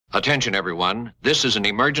Attention, everyone. This is an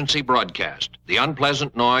emergency broadcast. The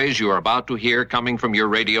unpleasant noise you are about to hear coming from your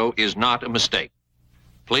radio is not a mistake.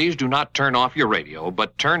 Please do not turn off your radio,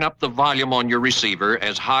 but turn up the volume on your receiver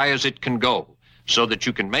as high as it can go, so that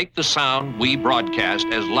you can make the sound we broadcast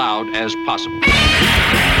as loud as possible.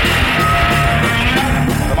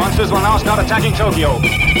 The monsters will now start attacking Tokyo.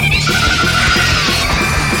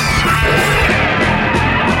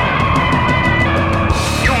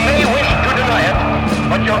 You may wish to deny it,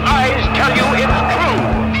 but your eyes tell you it's true.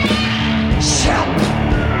 Shout!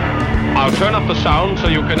 I'll turn up the sound so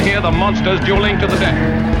you can hear the monsters dueling to the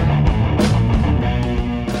death.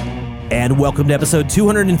 And welcome to episode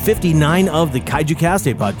 259 of the Kaiju Cast,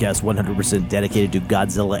 a podcast 100% dedicated to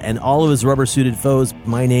Godzilla and all of his rubber-suited foes.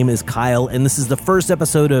 My name is Kyle, and this is the first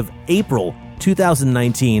episode of April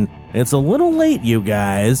 2019. It's a little late, you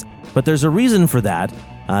guys, but there's a reason for that.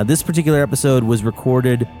 This particular episode was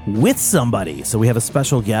recorded with somebody, so we have a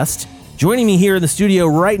special guest. Joining me here in the studio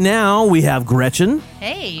right now, we have Gretchen.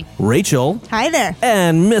 Hey. Rachel. Hi there.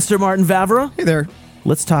 And Mr. Martin Favreau. Hey there.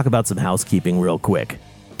 Let's talk about some housekeeping real quick.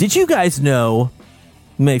 Did you guys know,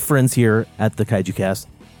 my friends here at the Kaiju Cast,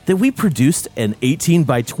 that we produced an 18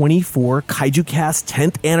 by 24 Kaiju Cast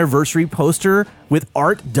 10th anniversary poster with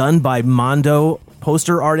art done by Mondo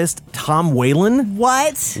poster artist Tom Whalen?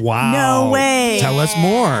 What? Wow. No way. Tell us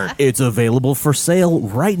more. It's available for sale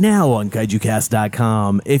right now on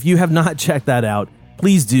KaijuCast.com. If you have not checked that out,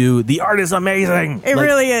 please do. The art is amazing. It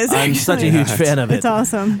really is. I'm such a huge fan of it. It's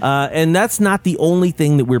awesome. And that's not the only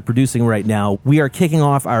thing that we're producing right now. We are kicking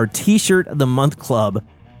off our T-Shirt of the Month Club,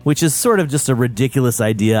 which is sort of just a ridiculous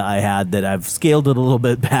idea I had that I've scaled it a little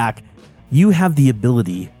bit back. You have the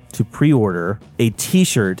ability to pre-order a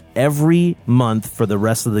T-shirt every month for the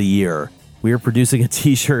rest of the year. We are producing a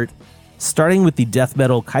T-shirt starting with the Death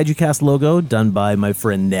Metal Kaiju Cast logo done by my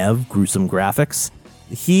friend Nev, Gruesome Graphics.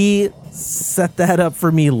 He set that up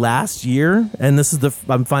for me last year, and this is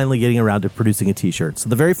I'm finally getting around to producing a T-shirt. So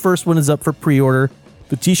the very first one is up for pre-order.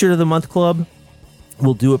 The T-Shirt of the Month Club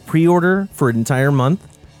will do a pre-order for an entire month,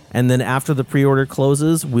 and then after the pre-order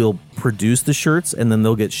closes, we'll produce the shirts, and then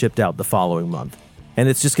they'll get shipped out the following month. And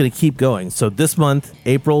it's just going to keep going. So this month,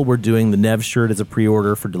 April, we're doing the Nev shirt as a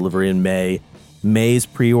pre-order for delivery in May. May's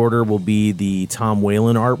pre-order will be the Tom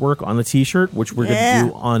Whalen artwork on the T-shirt, which we're going to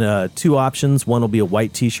do on two options. One will be a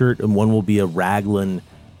white T-shirt, and one will be a Raglan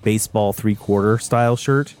baseball three-quarter style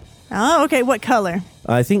shirt. Oh, okay. What color?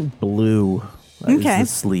 I think blue is Okay. the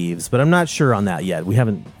sleeves, but I'm not sure on that yet. We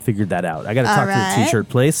haven't figured that out. I got to talk to the T-shirt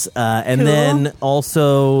place. And Cool. then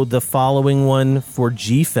also the following one for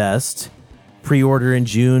G-Fest, pre-order in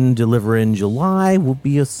June, deliver in July, will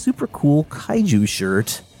be a super cool Kaiju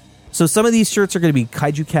shirt. So some of these shirts are going to be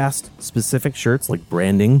Kaiju Cast specific shirts, like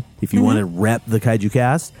branding, if you want to rep the Kaiju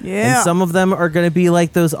Cast. Yeah. And some of them are going to be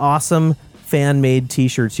like those awesome fan-made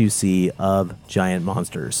T-shirts you see of giant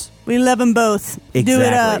monsters. We love them both. Exactly. Do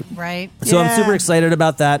it up. Right. So I'm Yeah. super excited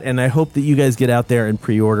about that, and I hope that you guys get out there and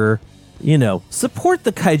pre-order. You know, support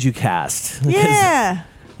the Kaiju Cast. Yeah.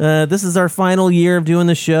 This is our final year of doing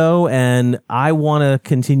the show, and I want to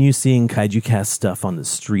continue seeing Kaiju Cast stuff on the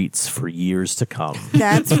streets for years to come.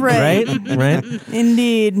 That's right. Right?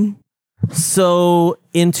 Indeed. So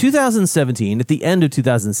in 2017, at the end of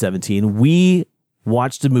 2017, we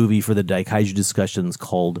watched a movie for the Daikaiju discussions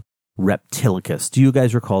called Reptilicus. Do you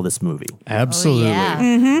guys recall this movie? Absolutely. Oh,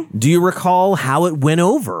 yeah. Do you recall how it went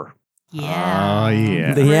over? Yeah. Oh,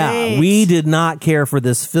 yeah. Yeah, Great. we did not care for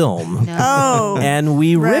this film. No. Oh. And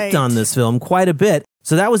we ripped Right. on this film quite a bit.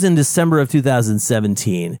 So that was in December of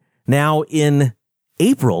 2017. Now, in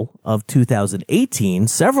April of 2018,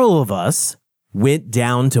 several of us went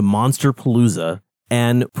down to Monsterpalooza.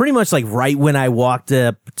 And pretty much like right when I walked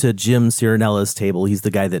up to Jim Cirinella's table, he's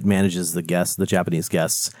the guy that manages the guests, the Japanese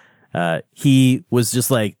guests. He was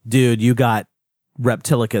just like, dude, you got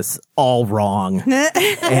Reptilicus all wrong.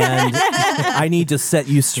 And I need to set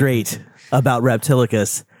you straight about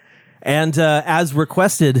Reptilicus. And as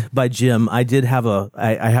requested by Jim, I did have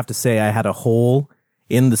I have to say, I had a hole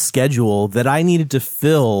in the schedule that I needed to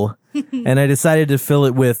fill, and I decided to fill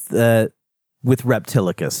it with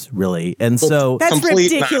Reptilicus, really. And so That's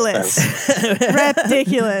Complete ridiculous.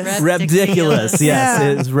 Ridiculous. Repticulous, yes, Yeah.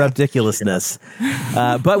 it's ridiculousness.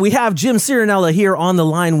 But we have Jim Cirinella here on the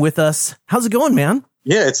line with us. How's it going, man?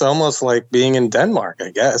 Yeah, it's almost like being in Denmark,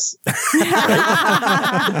 I guess.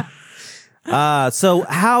 So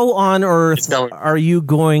how on earth are you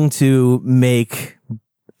going to make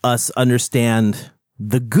us understand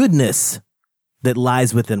the goodness that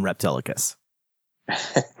lies within Reptilicus?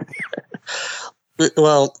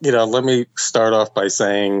 Well, let me start off by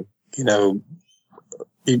saying,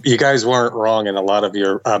 you guys weren't wrong in a lot of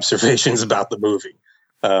your observations about the movie.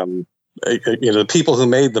 The people who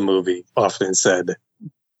made the movie often said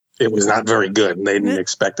it was not very good, and they didn't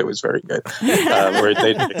expect it was very good, or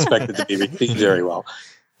they didn't expect it to be received very well.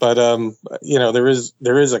 But there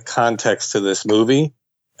is a context to this movie,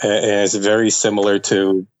 and it's very similar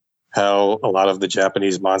to how a lot of the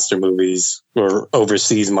Japanese monster movies or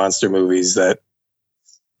overseas monster movies that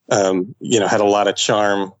had a lot of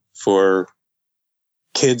charm for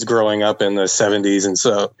kids growing up in the 70s and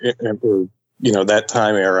so that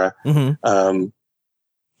time era. Mm-hmm.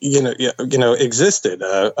 Existed.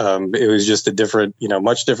 It was just a different,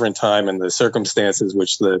 much different time, and the circumstances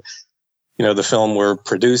which the film were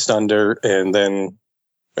produced under, and then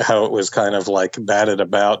how it was kind of like batted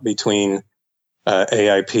about between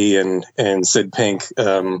AIP and Sid Pink.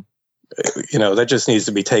 That just needs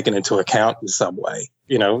to be taken into account in some way.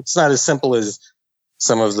 It's not as simple as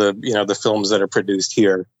some of the, the films that are produced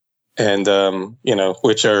here, and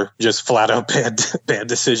which are just flat out bad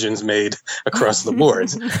decisions made across the board.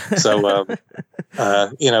 So,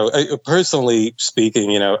 personally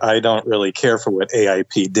speaking, I don't really care for what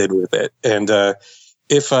AIP did with it. And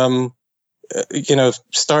if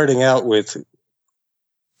starting out with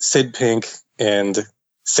Sid Pink and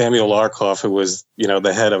Samuel Arkoff, who was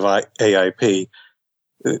the head of AIP,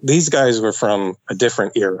 these guys were from a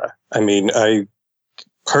different era. I mean, I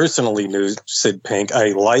personally knew Sid Pink. I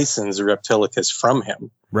licensed Reptilicus from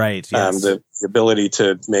him. Right. Yes. The ability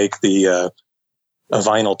to make a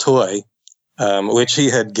vinyl toy, which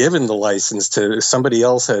he had given the license to somebody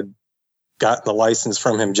else, had gotten the license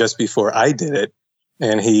from him just before I did it,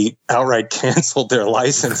 and he outright canceled their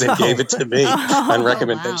license and gave it to me on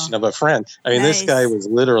recommendation of a friend. I mean, This guy was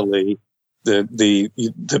literally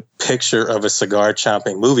the picture of a cigar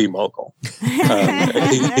chomping movie mogul.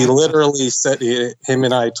 He literally said, him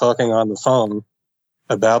and I talking on the phone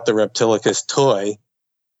about the Reptilicus toy,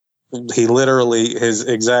 he literally, his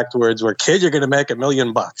exact words were, "Kid, you're going to make $1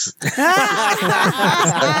 million."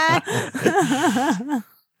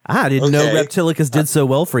 I didn't know Reptilicus did so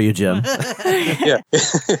well for you, Jim. Yeah.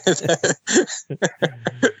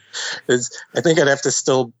 I think I'd have to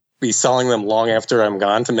still be selling them long after I'm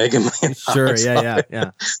gone to make $1 million. Sure,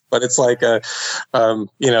 yeah. But it's like that's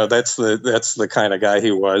the kind of guy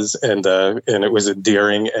he was, and it was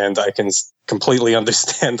endearing, and I can completely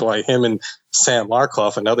understand why him and Sam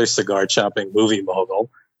Arkoff, another cigar chopping movie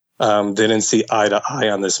mogul, didn't see eye to eye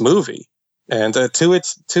on this movie, and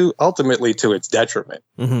ultimately to its detriment.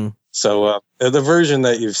 Mm-hmm. So the version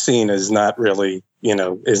that you've seen is not really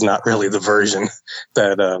the version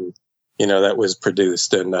that that was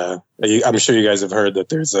produced. And I'm sure you guys have heard that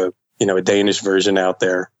there's a Danish version out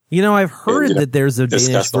there. I've heard that there's a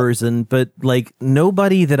Danish version, but like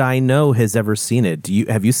nobody that I know has ever seen it.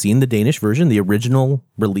 Have you seen the Danish version, the original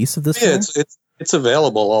release of this film? It's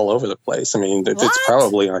available all over the place. I mean, it's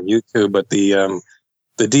probably on YouTube, but the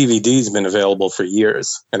DVD's been available for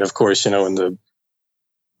years. And of course, in the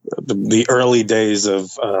early days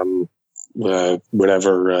of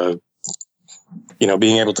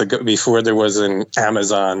being able to go before there was an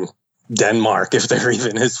Amazon Denmark, if there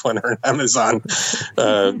even is one, or an Amazon.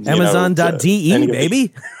 Amazon.de,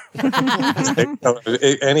 baby.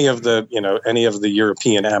 Any of the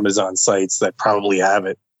European Amazon sites that probably have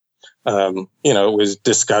it. It was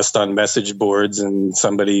discussed on message boards, and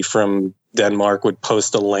somebody from Denmark would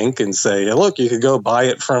post a link and say, hey, "Look, you could go buy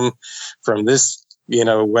it from this,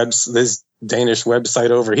 this Danish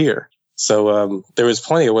website over here." So there was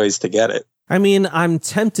plenty of ways to get it. I mean, I'm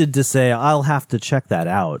tempted to say I'll have to check that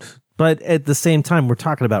out. But at the same time, we're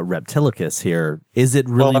talking about Reptilicus here. Is it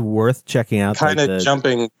really worth checking out? Kind of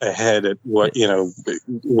jumping ahead at what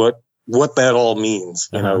that all means.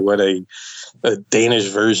 What a Danish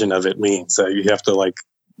version of it means. We have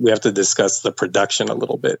to discuss the production a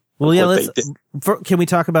little bit. Well, yeah. Can we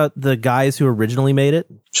talk about the guys who originally made it?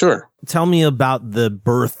 Sure. Tell me about the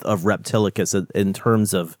birth of Reptilicus in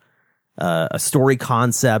terms of a story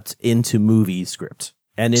concept into movie script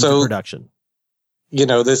and into production.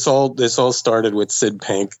 This all started with Sid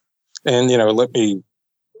Pink, and I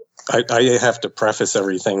have to preface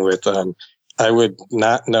everything with I would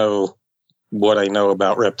not know what I know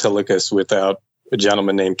about Reptilicus without a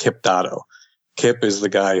gentleman named Kip Dotto. Kip is the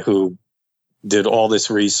guy who did all this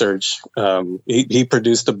research. He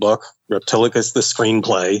produced a book, Reptilicus, the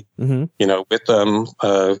screenplay,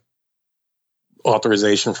 with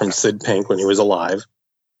authorization from Sid Pink when he was alive.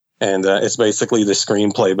 And it's basically the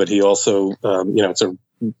screenplay, but he also, it's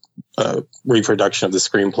a reproduction of the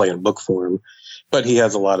screenplay in book form. But he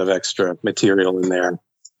has a lot of extra material in there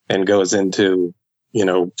and goes into,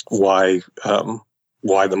 why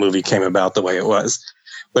the movie came about the way it was.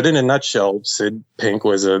 But in a nutshell, Sid Pink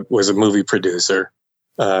was a movie producer.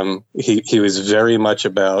 He was very much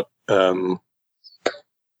about, the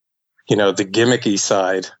gimmicky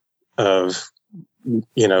side of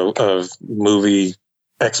movie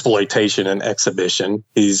exploitation and exhibition.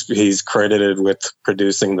 He's credited with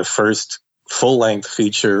producing the first full-length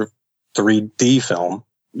feature 3D film.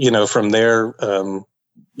 From there,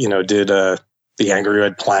 did The Angry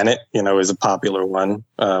Red Planet, is a popular one.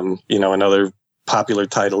 Another popular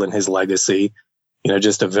title in his legacy,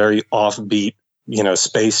 just a very offbeat,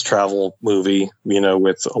 space travel movie,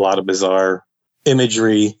 with a lot of bizarre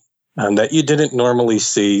imagery that you didn't normally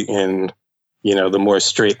see in, the more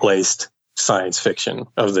straight-laced science fiction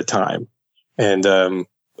of the time. And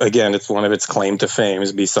again, it's one of its claim to fame,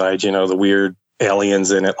 is besides, the weird aliens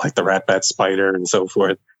in it, like the rat bat spider and so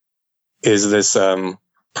forth, is this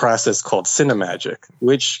process called Cinemagic,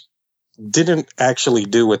 which didn't actually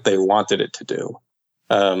do what they wanted it to do.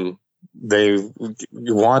 They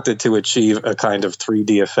wanted to achieve a kind of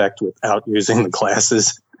 3D effect without using the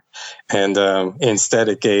glasses. And instead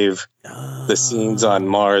it gave the scenes on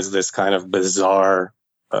Mars this kind of bizarre,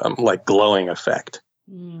 like glowing effect.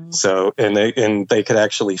 So, and they could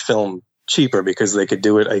actually film cheaper because they could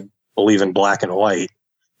do it, I believe, in black and white.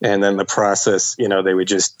 And then the process, they would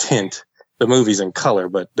just tint the movies in color,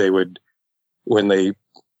 but they would, when the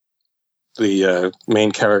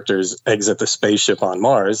main characters exit the spaceship on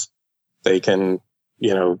Mars, they can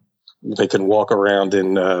walk around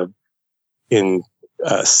in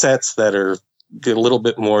sets that are a little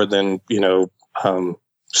bit more than,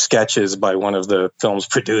 sketches by one of the film's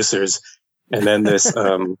producers. And then this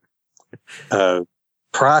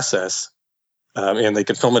process, and they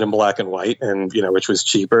could film it in black and white, and, which was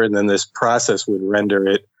cheaper. And then this process would render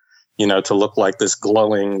it, to look like this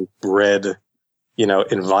glowing red,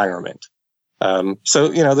 environment. So,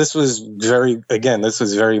 this was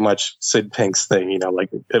very much Sid Pink's thing,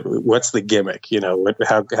 what's the gimmick?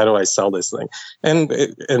 How do I sell this thing? And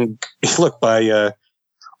look, by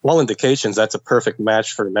all indications, that's a perfect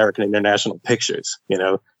match for American International Pictures.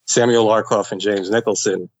 Samuel Arkoff and James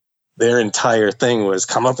Nicholson, their entire thing was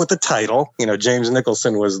come up with the title. James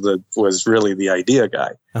Nicholson was really the idea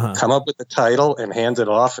guy. Uh-huh. Come up with the title and hand it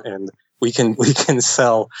off, and we can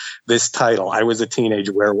sell this title. I was a teenage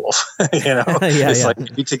werewolf. Like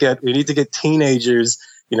we need to get teenagers.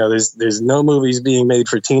 There's no movies being made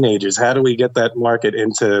for teenagers. How do we get that market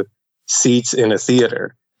into seats in a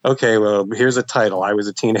theater? Okay, well, here's a title. I was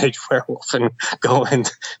a teenage werewolf, and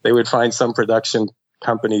they would find some production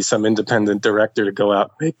company, some independent director to go out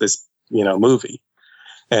and make this, movie.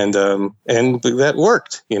 And that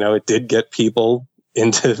worked. It did get people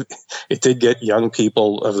it did get young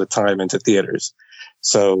people of the time into theaters.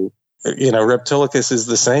 So, Reptilicus is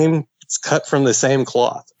the same. It's cut from the same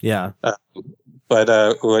cloth. Yeah.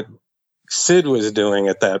 But what Sid was doing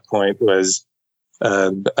at that point was,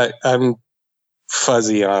 I'm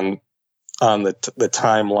fuzzy on the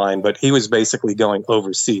timeline, but he was basically going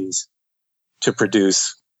overseas to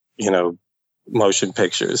produce, motion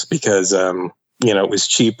pictures because, it was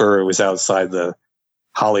cheaper. It was outside the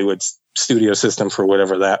Hollywood studio system for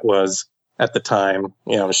whatever that was at the time.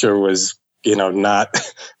 I'm sure was not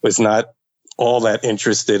all that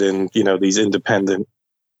interested in, these independent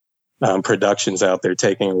productions out there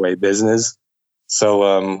taking away business.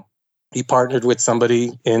 So he partnered with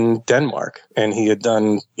somebody in Denmark, and he had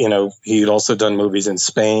also done movies in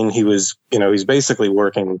Spain. He was, he's basically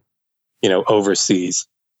working, overseas.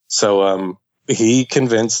 So he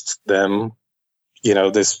convinced them,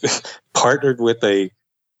 this partnered with a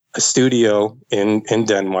studio in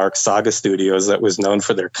Denmark, Saga Studios, that was known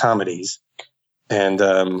for their comedies. And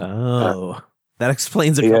that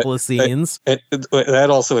explains a couple of scenes. That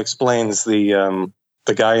also explains the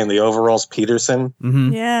guy in the overalls, Peterson.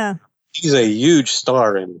 Mm-hmm. Yeah, he's a huge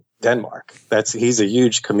star in Denmark. He's a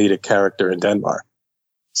huge comedic character in Denmark.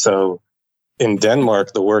 So in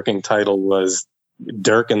Denmark, the working title was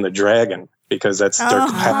Dirk and the Dragon, because that's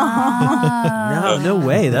Dirk Passer. No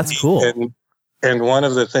way. That's cool. And one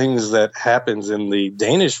of the things that happens in the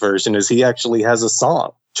Danish version is he actually has a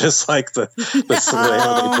song, just like the way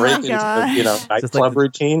they break into nightclub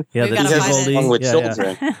routine. Yeah, he has a song with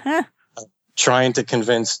children, trying to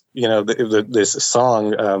convince this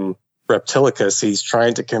song Reptilicus. He's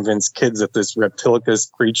trying to convince kids that this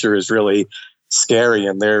Reptilicus creature is really scary,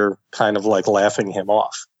 and they're kind of like laughing him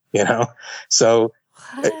off. So.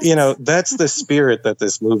 That's the spirit that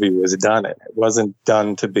this movie was done in. It wasn't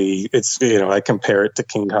done to be, I compare it to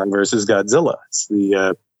King Kong versus Godzilla. It's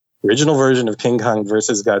the original version of King Kong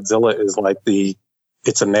versus Godzilla is like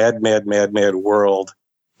it's a mad, mad, mad, mad world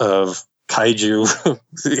of kaiju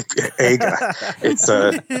Ega. It's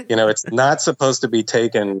it's not supposed to be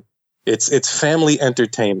taken. It's family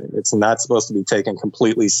entertainment. It's not supposed to be taken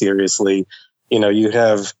completely seriously. You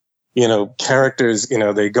have characters.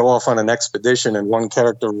 They go off on an expedition, and one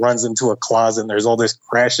character runs into a closet, and there's all this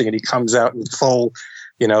crashing, and he comes out in full,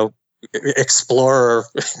 explorer,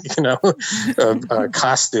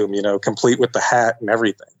 costume, complete with the hat and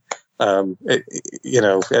everything. The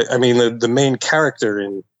main character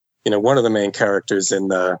in, one of the main characters in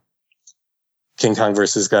King Kong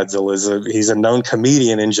versus Godzilla he's a known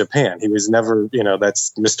comedian in Japan. He was never,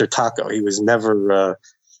 that's Mr. Taco. He was never,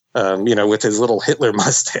 with his little Hitler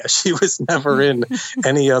mustache. He was never in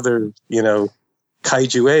any other,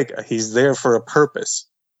 kaiju Ega. He's there for a purpose,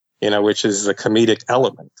 which is the comedic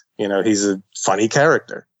element. He's a funny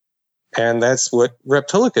character. And that's what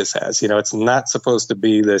Reptilicus has. It's not supposed to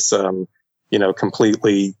be this,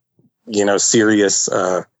 completely, serious,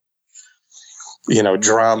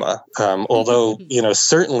 drama. Although,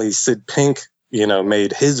 certainly Sid Pink,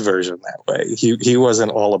 made his version that way. He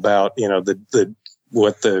wasn't all about,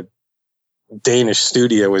 what the Danish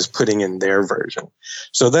studio was putting in their version.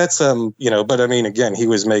 So that's, but I mean, again, he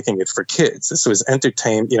was making it for kids. This was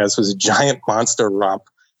entertainment. This was a giant monster romp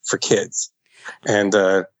for kids. And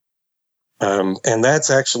that's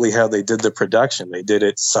actually how they did the production. They did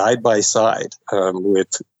it side by side,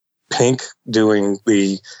 with Pink doing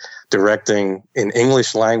the directing in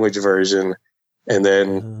English language version. And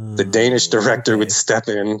then the Danish director would step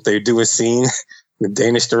in, they'd do a scene. The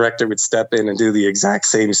Danish director would step in and do the exact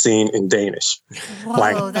same scene in Danish.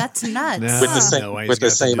 Whoa, that's nuts. With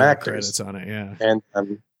the same actors on it, yeah.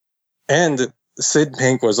 And Sid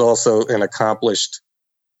Pink was also an accomplished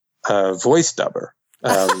voice dubber.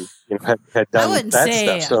 Had done I wouldn't that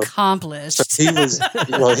say stuff. So accomplished. he was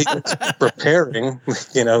preparing.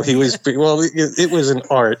 It was an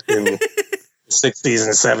art in the 60s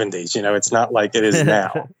and 70s. It's not like it is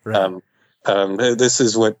now. Right. This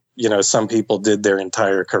is what some people did their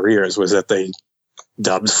entire careers, was that they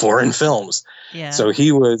dubbed foreign films. Yeah. So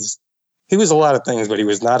he was a lot of things, but he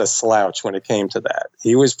was not a slouch when it came to that.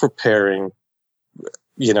 He was preparing,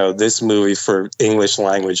 this movie for English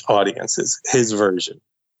language audiences, his version.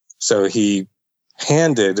 So he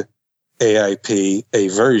handed AIP a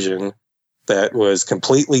version that was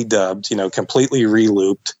completely dubbed, completely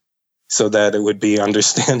re-looped, so that it would be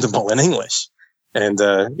understandable in English. And,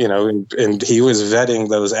 and he was vetting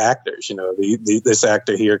those actors. This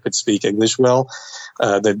actor here could speak English well.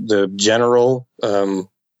 The general,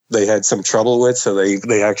 they had some trouble with, so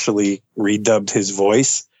they actually redubbed his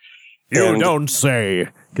voice. You don't say.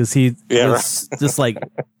 Because he was just like,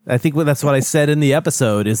 I think that's what I said in the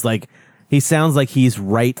episode, is like, he sounds like he's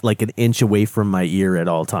right like an inch away from my ear at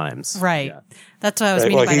all times. Right. Yeah. That's what I was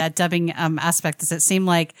meaning by that dubbing aspect, is it seemed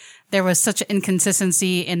like there was such an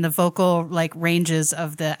inconsistency in the vocal ranges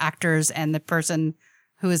of the actors and the person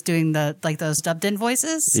who was doing those dubbed in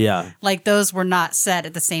voices. Yeah. Like those were not set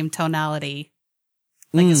at the same tonality.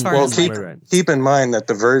 As far as keep in mind that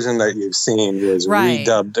the version that you've seen was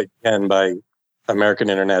redubbed again by American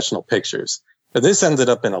International Pictures. But this ended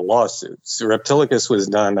up in a lawsuit. So Reptilicus was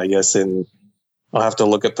done, I guess, I'll have to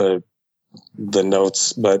look at the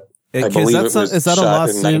notes, but I believe it was is that a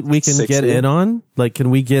lawsuit we can get in on? Like, can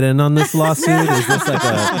we get in on this lawsuit? Is this like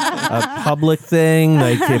a public thing?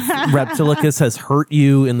 Like, if Reptilicus has hurt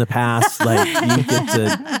you in the past, like you get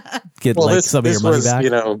to get some of your money back.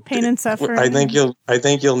 Pain and suffering. I think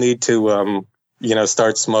you'll need to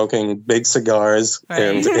start smoking big cigars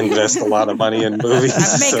and invest a lot of money in movies.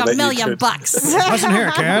 Make $1 million bucks. Listen here,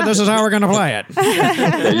 kid. This is how we're going to play it.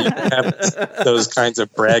 You have those kinds of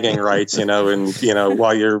bragging rights, and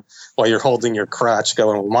while you're holding your crotch,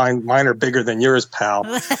 going, well, mine are bigger than yours, pal.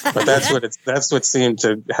 But that's what seemed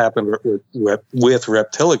to happen with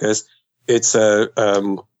Reptilicus. It's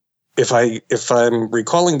if I'm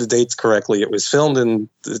recalling the dates correctly, it was filmed in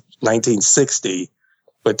 1960,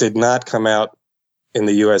 but did not come out in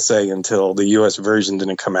the USA until the US version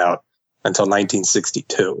didn't come out until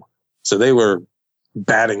 1962. So they were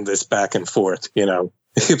batting this back and forth,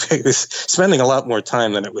 spending a lot more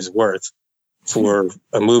time than it was worth for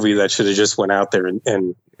a movie that should have just went out there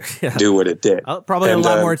and do what it did. Probably a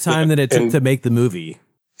lot more time than it took to make the movie.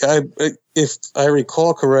 If I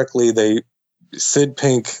recall correctly, Sid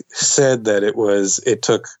Pink said that it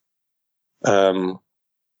took,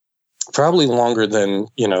 probably longer than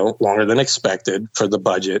expected for the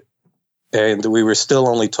budget. And we were still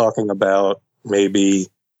only talking about maybe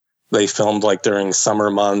they filmed during summer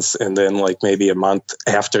months and then maybe a month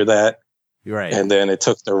after that. Right. And then it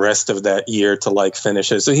took the rest of that year to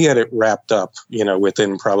finish it. So he had it wrapped up,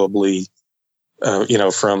 within probably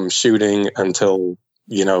from shooting until,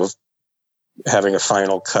 having a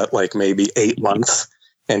final cut, like maybe 8 months.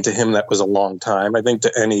 And to him, that was a long time. I think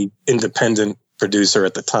to any independent producer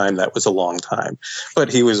at the time, that was a long time.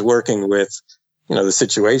 But he was working with, the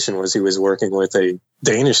situation was he was working with a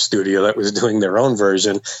Danish studio that was doing their own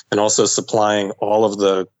version and also supplying all of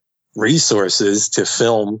the resources to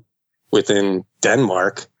film within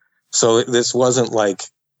Denmark. So this wasn't like,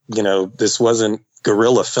 this wasn't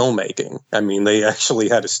guerrilla filmmaking. I mean, they actually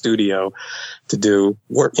had a studio to do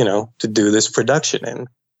work, to do this production in,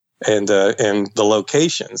 and the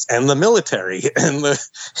locations and the military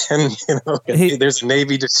there's a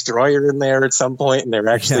Navy destroyer in there at some point, and they're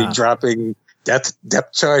actually dropping depth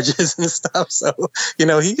charges and stuff. So, he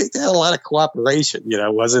had a lot of cooperation.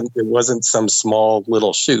 It wasn't some small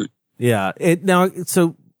little shoot. Yeah.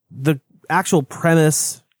 So the actual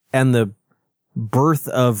premise and the birth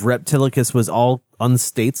of Reptilicus was all on the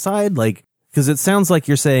stateside, because it sounds like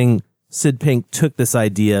you're saying Sid Pink took this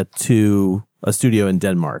idea to a studio in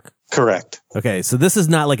Denmark. Correct. Okay, so this is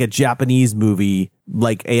not like a Japanese movie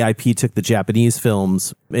like AIP took the Japanese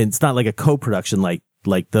films. It's not like a co-production like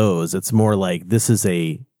those. It's more like this is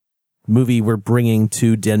a movie we're bringing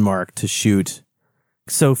to Denmark to shoot.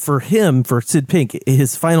 So for Sid Pink,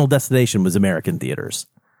 his final destination was American theaters.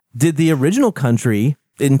 Did the original country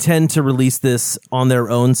intend to release this on their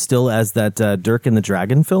own still as that Dirk and the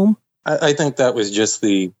Dragon film? I think that was just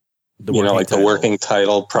the working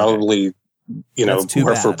title, probably,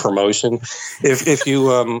 more for promotion. If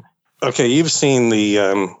you, you've seen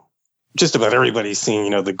just about everybody's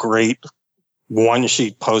seen, the great one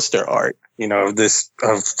sheet poster art, this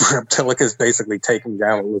of Reptilicus basically taking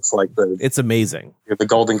down what looks like it's amazing. The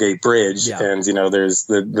Golden Gate Bridge. Yeah. And, there's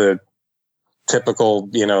the typical,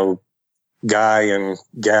 guy and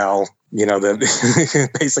gal, that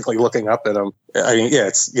basically looking up at him. I mean, yeah,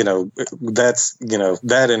 it's, that's,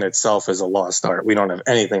 that in itself is a lost art. We don't have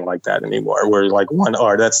anything like that anymore. We're like one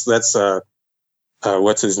art. That's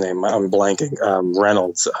what's his name? I'm blanking.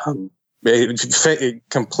 Reynolds,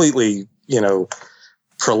 completely,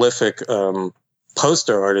 prolific,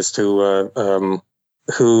 poster artist who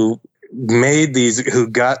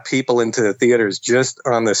got people into the theaters just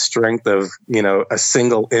on the strength of, a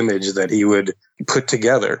single image that he would put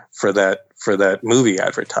together for that movie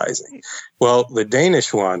advertising. Well, the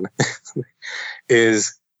Danish one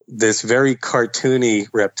is this very cartoony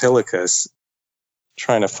Reptilicus.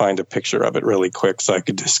 Trying to find a picture of it really quick so I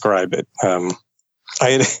could describe it.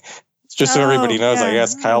 Just so everybody knows, I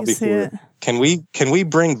asked Kyle before, can we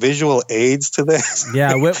bring visual aids to this?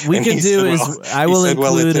 Yeah, what we can do is I will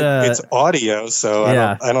include it's audio, so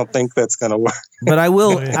I don't think that's going to work. But I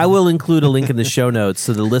will include a link in the show notes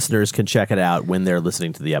so the listeners can check it out when they're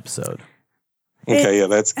listening to the episode. Okay,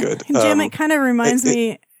 that's good. Jim, it kind of reminds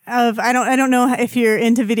me of I don't know if you're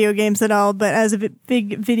into video games at all, but as a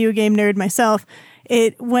big video game nerd myself,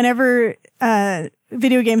 whenever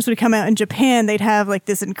video games would come out in Japan, they'd have like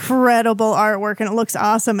this incredible artwork and it looks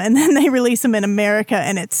awesome. And then they release them in America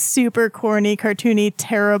and it's super corny, cartoony,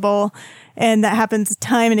 terrible. And that happens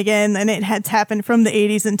time and again. And it has happened from the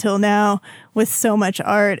 80s until now with so much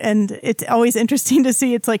art. And it's always interesting to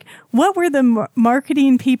see. It's like, what were the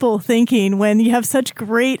marketing people thinking when you have such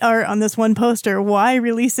great art on this one poster? Why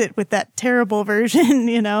release it with that terrible version,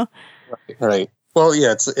 Right. Well,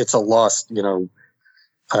 yeah, it's a lost,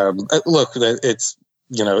 look, it's,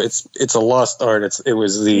 it's a lost art. It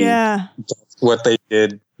was what they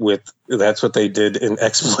did that's what they did in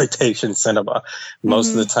exploitation cinema. Most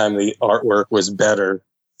of the time the artwork was better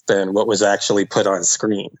than what was actually put on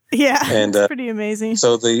screen. Yeah. And it's pretty amazing.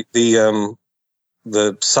 So the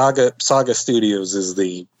Saga Studios is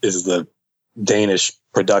the Danish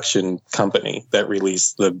production company that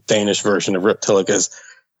released the Danish version of Reptilicus.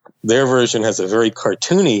 Their version has a very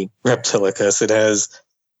cartoony Reptilicus. It has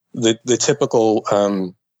the typical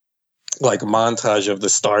like montage of the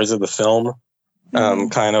stars of the film,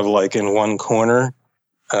 kind of like in one corner,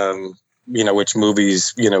 which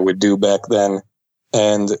movies would do back then.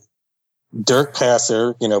 And Dirk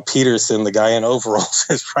Passer, Peterson, the guy in overalls,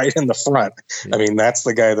 is right in the front. I mean, that's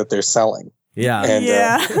the guy that they're selling. Yeah, and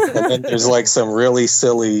and then there's like some really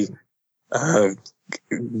silly,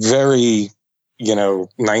 very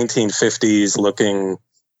 1950s looking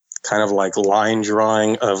kind of like line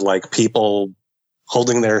drawing of like people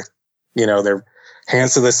holding their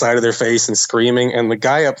hands to the side of their face and screaming. And the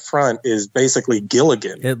guy up front is basically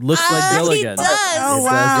Gilligan. It looks like Gilligan. He does. Oh, It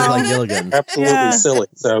wow. does look like Gilligan. Absolutely silly.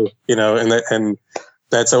 So,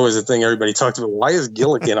 that's always the thing everybody talks about. Why is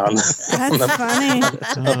Gilligan on That's funny.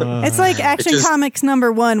 It's like Action Comics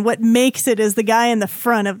 #1. What makes it is the guy in the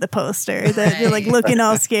front of the poster that you're like looking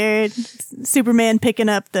all scared. Superman picking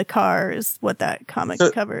up the car is what that comic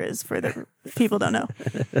cover is for the people don't know.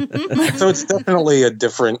 So it's definitely a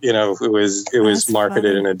different, it was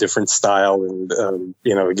marketed in a different style. And,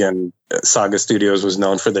 again, Saga Studios was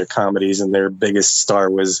known for their comedies, and their biggest star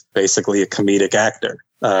was basically a comedic actor.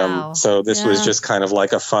 So this was just kind of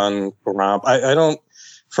like a fun romp. I don't,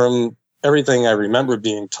 from everything I remember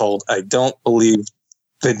being told, I don't believe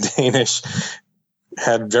the Danish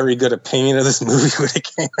had very good opinion of this movie when it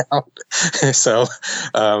came out. So,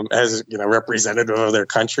 as representative of their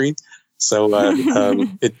country. So,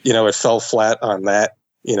 it fell flat on that,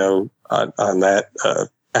 on that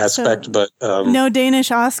aspect, so, but no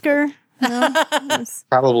Danish Oscar. No?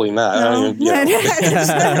 Probably not.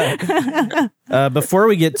 No. Before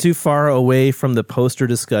we get too far away from the poster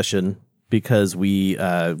discussion, because we've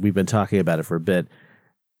been talking about it for a bit,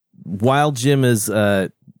 while Jim is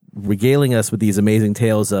regaling us with these amazing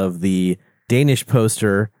tales of the Danish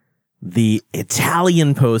poster, the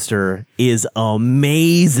Italian poster is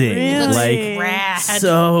amazing. Really? Rad.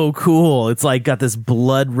 So cool. It's like got this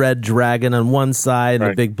blood red dragon on one side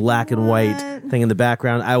and a big black and white thing in the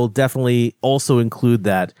background. I will definitely also include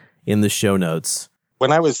that in the show notes.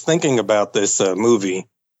 When I was thinking about this movie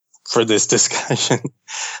for this discussion,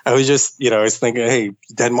 I was just, I was thinking, hey,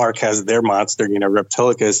 Denmark has their monster,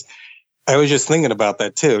 Reptilicus. I was just thinking about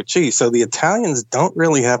that too. Gee, so the Italians don't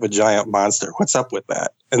really have a giant monster. What's up with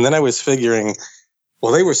that? And then I was figuring,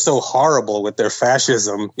 well, they were so horrible with their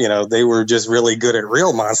fascism. They were just really good at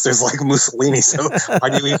real monsters like Mussolini. So why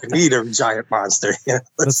do you even need a giant monster?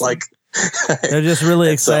 It's like they're just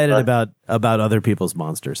really excited about other people's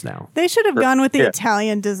monsters now. They should have gone with the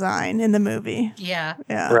Italian design in the movie. Yeah.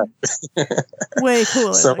 Right. Way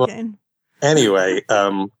cooler looking. Anyway,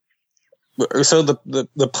 so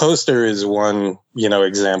the poster is one,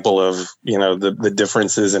 example of, the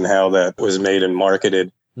differences in how that was made and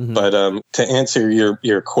marketed. Mm-hmm. But to answer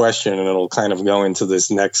your question, and it'll kind of go into this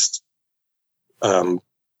next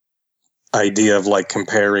idea of like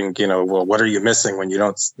comparing, well, what are you missing when you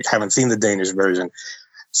haven't seen the Danish version?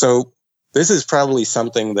 So this is probably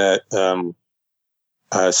something that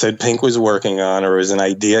Sid Pink was working on, or is an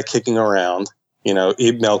idea kicking around.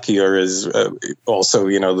 Ib Melchior is also,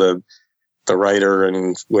 the writer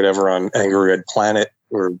and whatever on Angry Red Planet,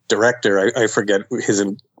 or director. I forget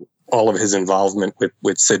all of his involvement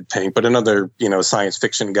with Sid Pink, but another, science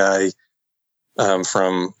fiction guy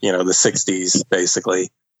from, the 60s, basically,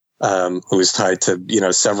 who was tied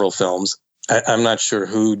to, several films. I'm not sure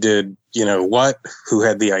who did, who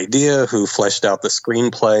had the idea, who fleshed out the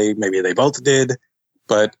screenplay. Maybe they both did.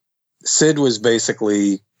 But Sid was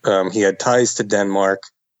basically, he had ties to Denmark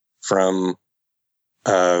from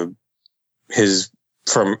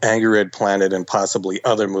from Angry Red Planet and possibly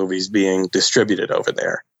other movies being distributed over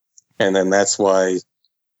there. And then that's why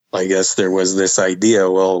I guess there was this idea,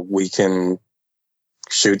 well, we can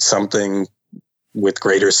shoot something with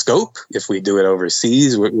greater scope if we do it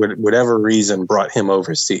overseas. Whatever reason brought him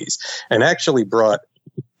overseas, and actually brought,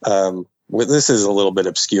 this is a little bit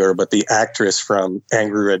obscure, but the actress from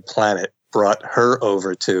Angry Red Planet brought her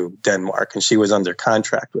over to Denmark, and she was under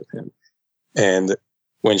contract with him. And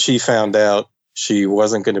when she found out she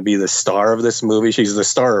wasn't going to be the star of this movie, she's the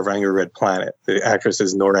star of Angry Red Planet. The actress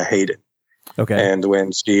is Nora Hayden. Okay. And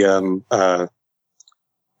when she, a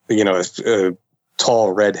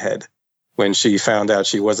tall redhead, when she found out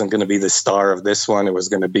she wasn't going to be the star of this one, it was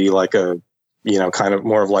going to be like a, kind of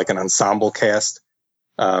more of like an ensemble cast.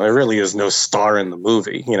 There really is no star in the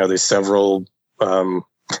movie. There's several,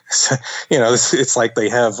 it's like they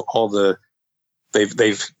have all the,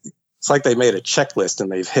 it's like they made a checklist and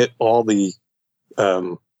they've hit all the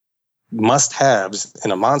must-haves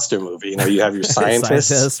in a monster movie. You have your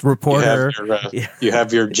scientist, reporter, you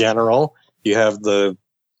have your general, you have the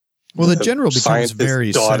general becomes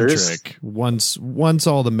very daughters. Centric. Once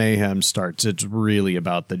all the mayhem starts, it's really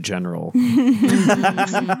about the general.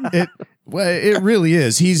 It really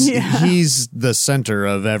is. He's the center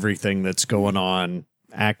of everything that's going on,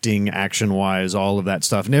 acting, action-wise, all of that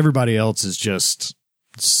stuff, and everybody else is just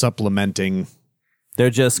supplementing. They're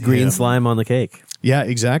just green slime on the cake. Yeah,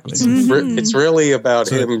 exactly. It's really about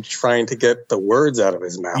him trying to get the words out of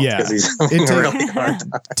his mouth. Yeah, because he's having a really hard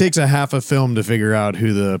time. It takes a half a film to figure out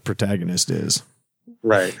who the protagonist is.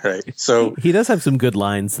 Right. So he does have some good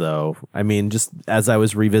lines, though. I mean, just as I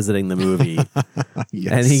was revisiting the movie,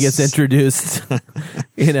 yes. And he gets introduced,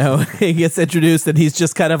 and he's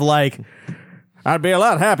just kind of like, I'd be a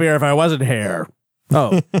lot happier if I wasn't here.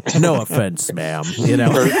 Oh, no offense, ma'am. You know,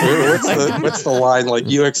 what's the line? Like,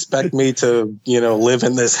 you expect me to, live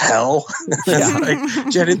in this hell? Yeah. Like, I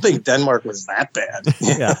didn't think Denmark was that bad.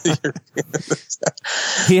 Yeah.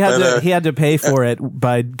 He had to pay for it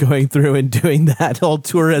by going through and doing that whole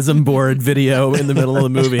tourism board video in the middle of the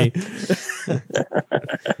movie.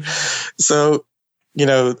 So,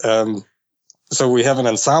 so we have an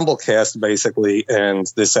ensemble cast basically, and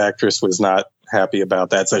this actress was not happy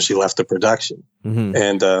about that, so she left the production.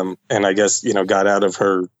 Mm-hmm. And I guess got out of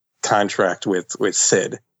her contract with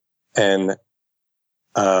Sid, and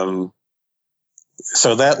so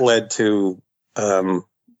that led to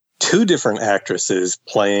two different actresses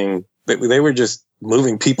playing. They were just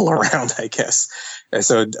moving people around, I guess. And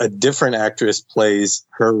so a different actress plays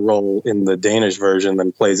her role in the Danish version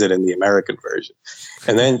than plays it in the American version.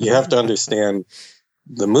 And then you have to understand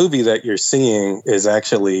the movie that you've seen is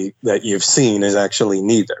actually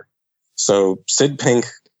neither. So Sid Pink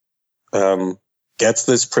gets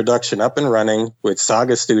this production up and running with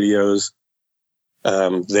Saga Studios.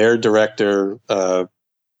 Their director,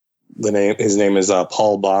 his name is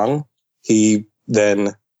Paul Bang. He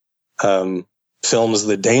then films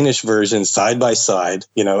the Danish version side by side.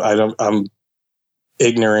 I'm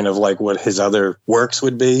ignorant of like what his other works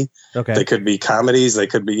would be. Okay. They could be comedies, they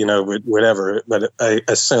could be, whatever, but I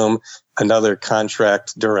assume another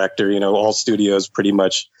contract director, all studios pretty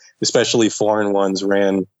much, especially foreign ones,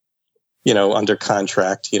 ran, under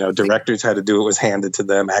contract. Directors had to do what was handed to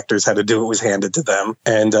them, actors had to do what was handed to them.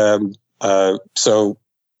 And so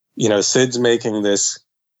Sid's making this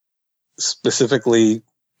specifically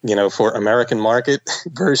for American market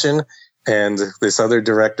version, and this other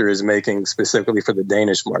director is making specifically for the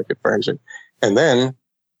Danish market version. And then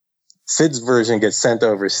Sid's version gets sent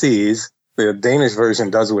overseas. The Danish version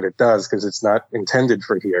does what it does because it's not intended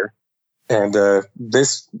for here. And the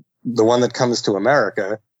one that comes to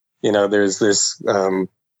America, there's this,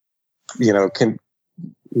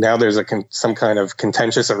 now there's some kind of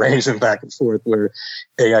contentious arrangement back and forth where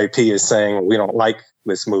AIP is saying, we don't like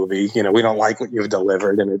this movie, we don't like what you've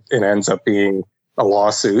delivered, and it ends up being a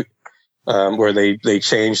lawsuit where they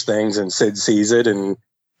change things, and Sid sees it and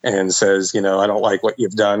says, I don't like what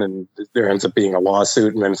you've done, and there ends up being a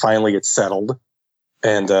lawsuit, and then finally it's settled,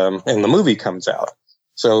 and the movie comes out.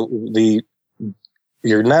 So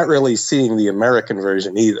you're not really seeing the American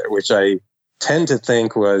version either, which I tend to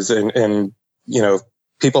think was, and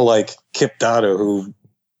people like Kip Dotto, who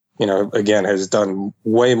again has done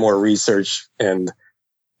way more research and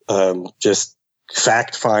just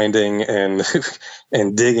fact finding and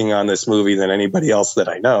and digging on this movie than anybody else that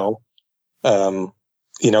I know,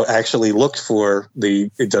 actually looked for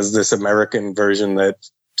does this American version that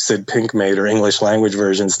Sid Pink made or English language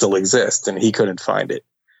version still exist, and he couldn't find it.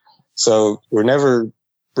 So we're never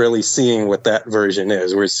really seeing what that version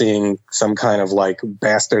is. We're seeing some kind of like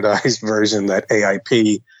bastardized version that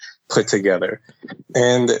AIP put together,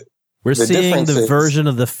 and we're seeing the version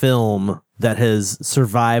of the film that has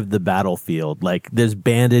survived the battlefield. Like, there's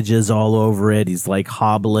bandages all over it. He's like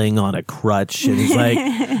hobbling on a crutch, and he's like,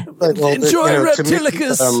 enjoy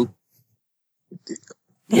Reptilicus.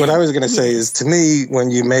 What I was going to say is, to me, when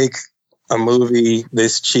you make a movie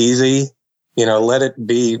this cheesy, let it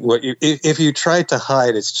be what if you try to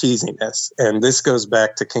hide its cheesiness, and this goes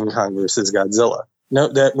back to King Kong versus Godzilla.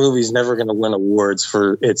 No, that movie's never going to win awards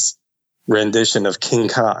for its rendition of King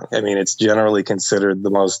Kong. I mean, it's generally considered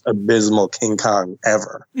the most abysmal King Kong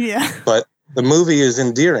ever. Yeah. But the movie is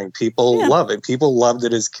endearing. People love it. People loved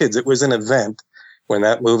it as kids. It was an event when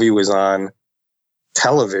that movie was on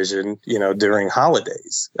television, during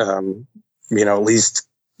holidays. At least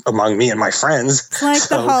among me and my friends. It's like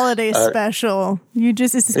the holiday special.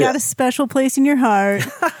 It's got a special place in your heart.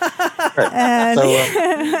 And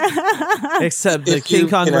except the King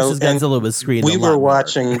Kong versus Godzilla was screened. We were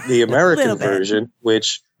watching the American version,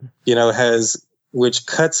 which which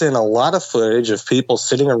cuts in a lot of footage of people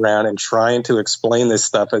sitting around and trying to explain this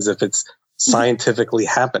stuff as if it's scientifically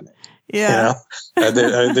happening. Yeah.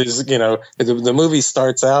 There's the movie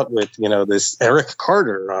starts out with this Eric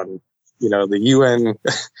Carter on the UN,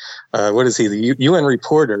 what is he? The UN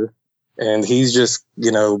reporter, and he's just,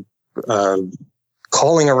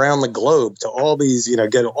 calling around the globe to all these,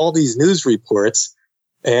 get all these news reports,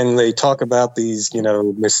 and they talk about these,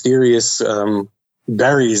 mysterious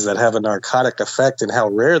berries that have a narcotic effect and how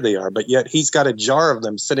rare they are, but yet he's got a jar of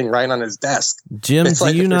them sitting right on his desk. Jim, it's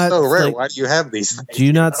like, they're so rare, why do you have these things? Do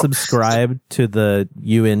you not subscribe to the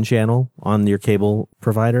UN channel on your cable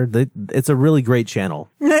provider? It's a really great channel.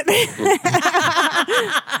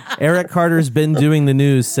 Eric Carter's been doing the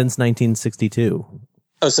news since 1962.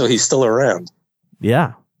 Oh, so he's still around.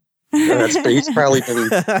 Yeah. He's probably been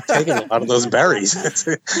taking a lot of those berries.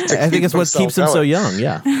 I think it's what keeps him so young.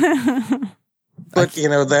 Yeah. But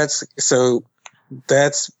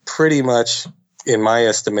that's pretty much, in my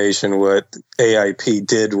estimation, what AIP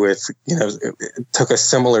did with, it took a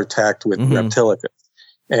similar tact with Reptilicus.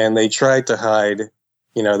 And they tried to hide,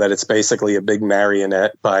 that it's basically a big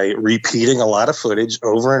marionette by repeating a lot of footage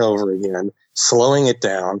over and over again, slowing it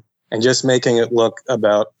down, and just making it look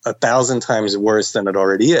about 1,000 times worse than it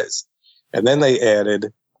already is. And then they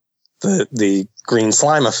added the green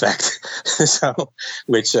slime effect,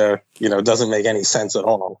 which doesn't make any sense at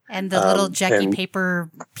all. And the little Jackie Paper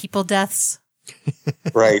people deaths.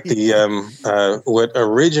 Right. The what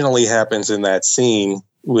originally happens in that scene,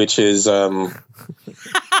 which is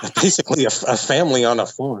basically a family on a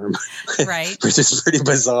farm, right? Which is pretty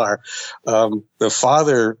bizarre. The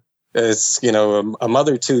father is, a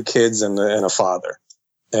mother, 2 kids, and a father.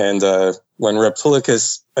 And when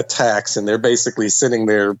Reptilicus attacks, and they're basically sitting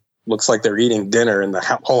there, looks like they're eating dinner, and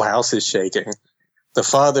the whole house is shaking. The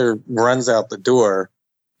father runs out the door,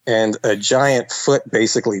 and a giant foot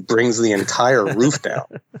basically brings the entire roof down.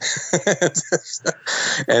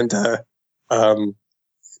 And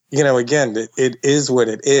again, it is what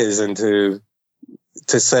it is, and to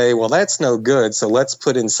say, well, that's no good, so let's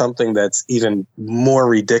put in something that's even more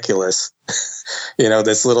ridiculous.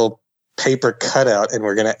 This little paper cutout, and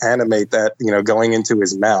we're going to animate that, going into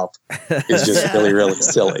his mouth is just really, really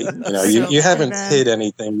silly. You haven't hid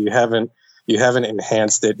anything. You haven't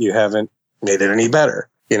enhanced it. You haven't made it any better.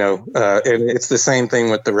 And it's the same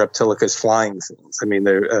thing with the Reptilicus flying scenes. I mean,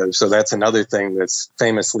 so that's another thing that's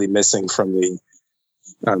famously missing from the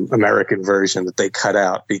American version that they cut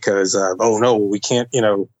out because, we can't,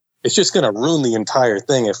 it's just going to ruin the entire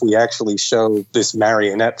thing if we actually show this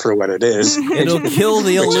marionette for what it is. It'll kill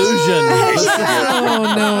the illusion.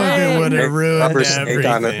 Oh no, it would have ruined everything.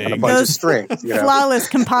 On a bunch of strings. Flawless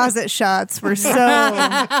composite shots were so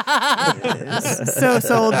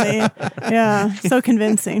sold me. Yeah, so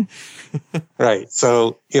convincing. Right.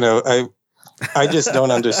 So, I just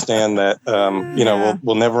don't understand that.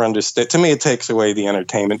 We'll never understand. To me, it takes away the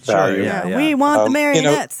entertainment value. Yeah. We want the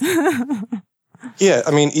marionettes. Yeah,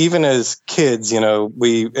 I mean, even as kids, and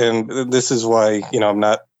this is why,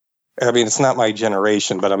 it's not my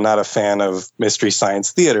generation, but I'm not a fan of Mystery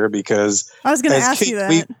Science Theater because I was going to ask you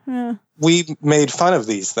that. We made fun of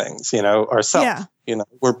these things, ourselves. Yeah.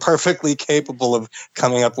 We're perfectly capable of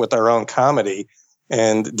coming up with our own comedy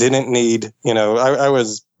and didn't need, I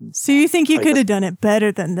was. So you think you could have done it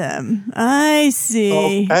better than them? I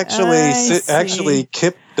see. Well, actually,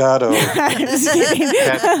 Kip Dotto.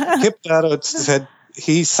 Kip Dotto said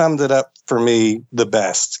he summed it up for me the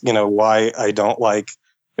best. Why I don't like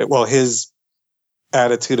it. Well, his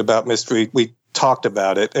attitude about mystery. We talked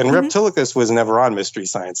about it, and Reptilicus was never on Mystery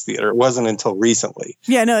Science Theater. It wasn't until recently.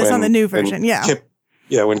 Yeah, no, it's on the new version. Yeah.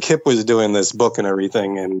 When Kip was doing this book and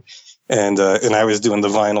everything, and I was doing the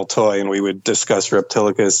vinyl toy, and we would discuss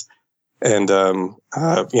Reptilicus, and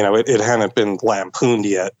it hadn't been lampooned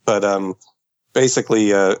yet, but basically,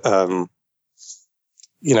 he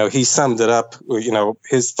summed it up.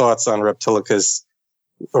 His thoughts on Reptilicus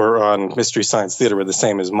or on Mystery Science Theater were the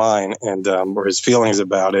same as mine, and or his feelings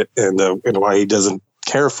about it, and why he doesn't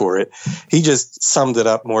care for it. He just summed it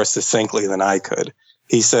up more succinctly than I could.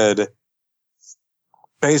 He said,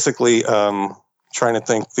 basically. Trying to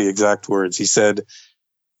think the exact words. He said,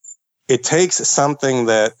 it takes something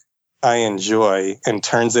that I enjoy and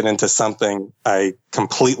turns it into something I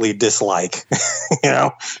completely dislike.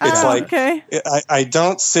 It's okay. I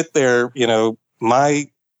don't sit there,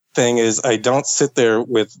 my thing is I don't sit there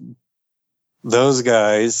with those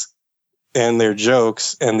guys and their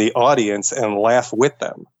jokes and the audience and laugh with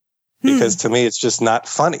them because to me, it's just not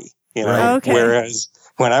funny, Okay. Whereas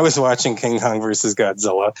when I was watching King Kong versus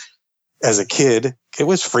Godzilla, as a kid, it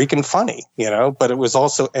was freaking funny, but it was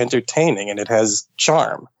also entertaining and it has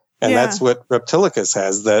charm. And that's what Reptilicus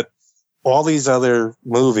has, that all these other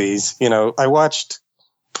movies, I watched,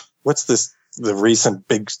 the recent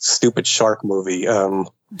big stupid shark movie?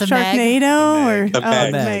 The Sharknado or The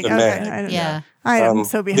Meg. Okay, I don't know. I am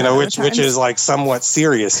so behind. Which is like somewhat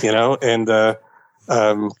serious, and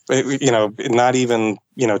not even,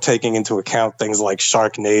 taking into account things like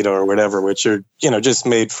Sharknado or whatever, which are, just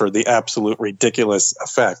made for the absolute ridiculous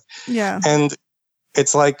effect. Yeah. And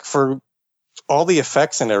it's like for all the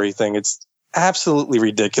effects and everything, it's absolutely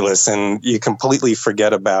ridiculous. And you completely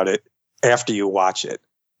forget about it after you watch it.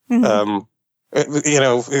 Mm-hmm.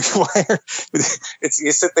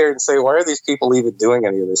 You sit there and say, why are these people even doing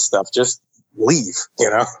any of this stuff? Just leave, you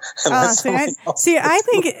know? I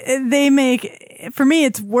think they make, for me,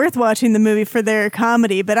 it's worth watching the movie for their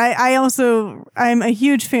comedy, but I'm a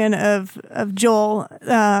huge fan of Joel,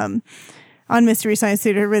 on Mystery Science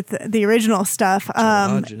Theater with the original stuff.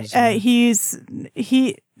 He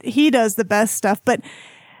does the best stuff,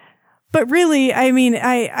 but really, I mean,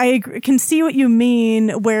 I can see what you mean,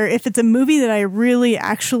 where if it's a movie that I really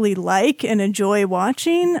actually like and enjoy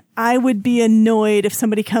watching, I would be annoyed if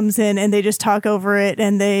somebody comes in and they just talk over it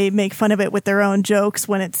and they make fun of it with their own jokes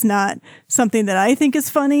when it's not something that I think is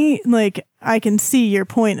funny. Like, I can see your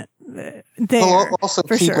point there. Well, also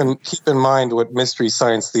keep in mind what Mystery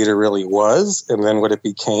Science Theater really was and then what it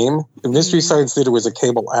became. Mystery Science Theater was a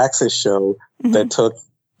cable access show that took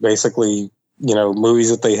basically, you know, movies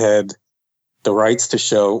that they had the rights to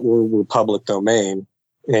show were public domain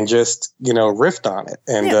and just, you know, riffed on it.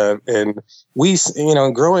 And we, you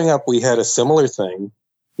know, growing up, we had a similar thing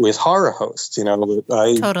with horror hosts, you know,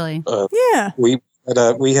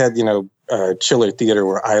 we had, you know, Chiller Theater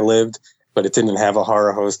where I lived, but it didn't have a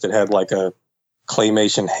horror host. It had like a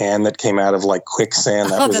claymation hand that came out of like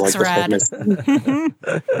quicksand. That was like rad.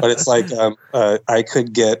 But it's like, I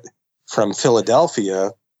could get from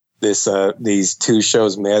Philadelphia these two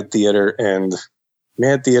shows, Mad Theater and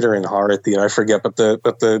Horror Theater. I forget, but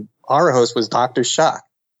the horror host was Dr. Shock,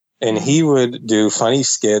 and he would do funny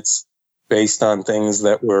skits based on things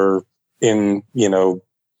that were in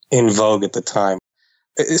vogue at the time.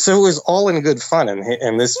 So it was all in good fun,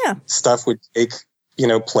 and this stuff would take, you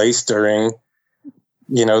know, place during,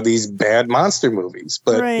 you know, these bad monster movies.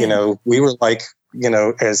 But you know, we were like, you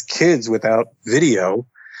know, as kids without video.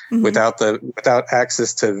 Without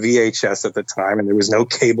access to VHS at the time, and there was no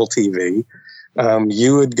cable TV,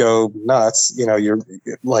 you would go nuts. You know, you're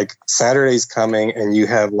like Saturday's coming, and you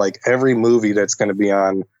have like every movie that's going to be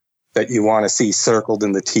on that you want to see circled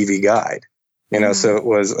in the TV guide. You know, so it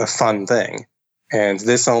was a fun thing, and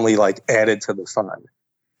this only like added to the fun.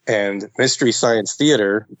 And Mystery Science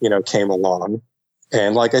Theater, you know, came along.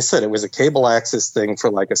 And like I said, it was a cable access thing for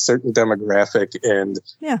like a certain demographic, and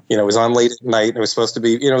you know, it was on late at night. And it was supposed to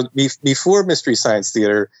be, you know, before Mystery Science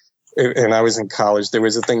Theater, and I was in college. There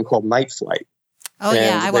was a thing called Night Flight. Oh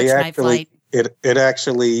yeah, I watched Night Flight. It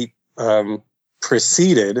actually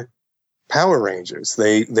preceded Power Rangers.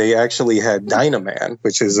 They actually had Dynaman,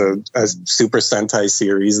 which is a Super Sentai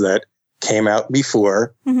series that came out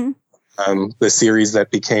before. The series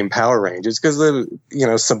that became Power Rangers, because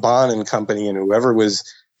Saban and company and whoever was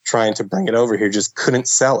trying to bring it over here just couldn't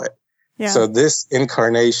sell it. So this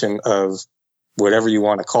incarnation of whatever you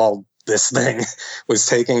want to call this thing was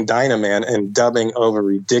taking Dynaman and dubbing over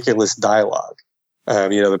ridiculous dialogue.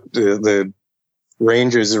 You know, the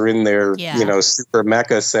Rangers are in their, you know, super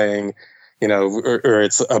mecha saying, you know, or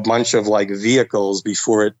it's a bunch of like vehicles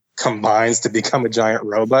before it combines to become a giant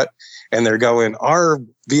robot. And they're going, our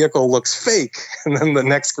vehicle looks fake. And then the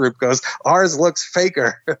next group goes, ours looks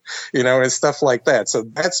faker, you know, and stuff like that. So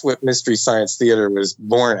that's what Mystery Science Theater was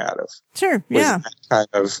born out of. Sure. Yeah. That kind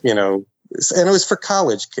of, you know, and it was for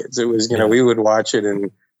college kids. It was, you know, we would watch it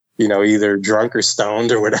and, you know, either drunk or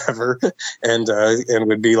stoned or whatever. And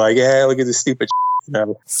would be like, yeah, look at this stupid you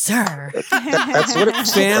know. Sir. That's what it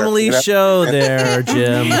was. Family for, show there,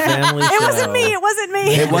 Jim. Family show. It wasn't me. It wasn't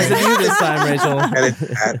me. It wasn't you this time, Rachel.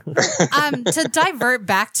 To divert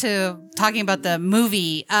back to talking about the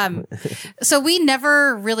movie, so we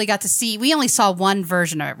never really got to see, we only saw one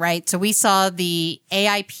version of it, right? So we saw the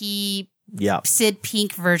AIP Sid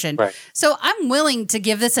Pink version. Right. So I'm willing to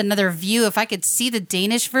give this another view if I could see the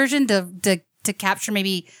Danish version to capture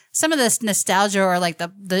maybe some of this nostalgia or like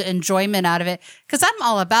the enjoyment out of it. Cause I'm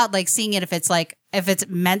all about like seeing it if it's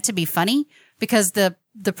meant to be funny, because the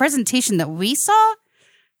presentation that we saw,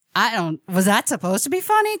 was that supposed to be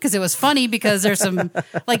funny? Cause it was funny because there's some,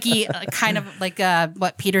 like he kind of like,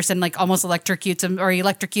 what Peterson like almost electrocutes him, or he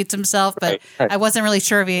electrocutes himself, but I wasn't really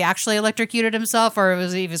sure if he actually electrocuted himself or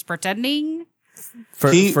he was pretending.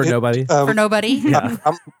 For nobody. For nobody. Yeah.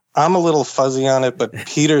 I'm a little fuzzy on it, but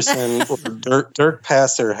Peterson or Dirk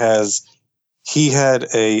Passer he had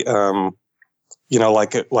a, you know,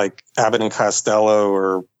 like Abbott and Costello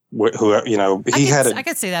or who, you know, I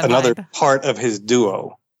could see that another part of his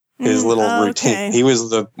duo, his little routine. Okay. He was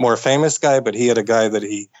the more famous guy, but he had a guy that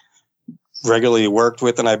he regularly worked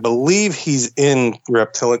with. And I believe he's in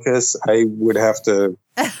Reptilicus. I would have to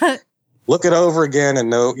look it over again and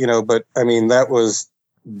know, you know, but I mean, that was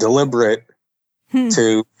deliberate.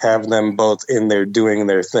 To have them both in there doing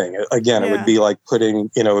their thing. Again, it would be like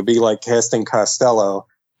it would be like casting Costello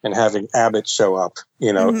and having Abbott show up,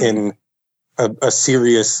 you know, in a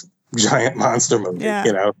serious giant monster movie,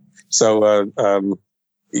 you know? So,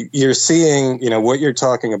 you're seeing, what you're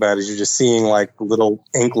talking about is you're just seeing like little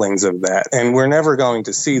inklings of that. And we're never going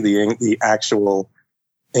to see the actual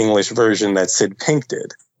English version that Sid Pink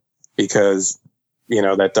did because,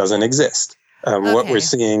 that doesn't exist. What we're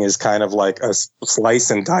seeing is kind of like a slice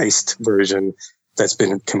and diced version that's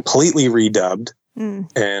been completely redubbed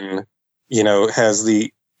and, has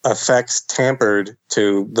the effects tampered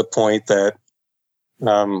to the point that,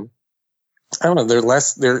 I don't know,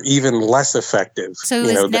 they're even less effective,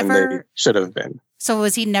 than they should have been. So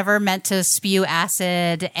was he never meant to spew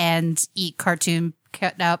acid and eat cartoon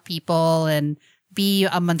cut out people and be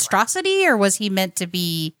a monstrosity, or was he meant to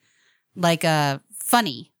be like a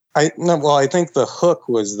funny? I think the hook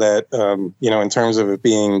was that, in terms of it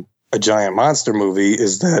being a giant monster movie,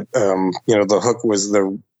 is that, the hook was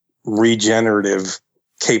the regenerative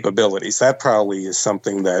capabilities. That probably is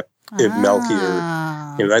something that if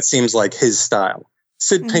Melchior, that seems like his style.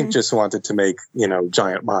 Sid Pink just wanted to make,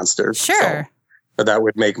 giant monster. Sure. But that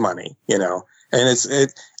would make money, and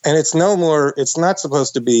it's no more, it's not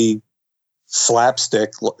supposed to be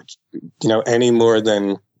slapstick, any more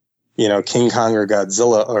than, King Kong or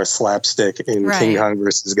Godzilla are slapstick in King Kong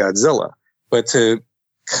versus Godzilla. But to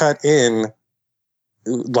cut in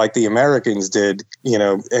like the Americans did,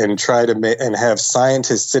 and try to and have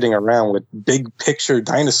scientists sitting around with big picture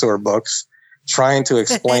dinosaur books trying to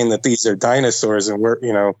explain that these are dinosaurs and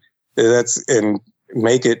and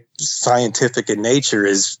make it scientific in nature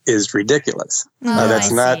is ridiculous.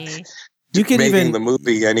 That's not you can making even the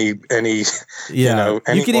movie any you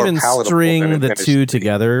can even string the two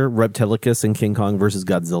together, Reptilicus and King Kong versus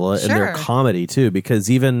Godzilla, and their comedy too, because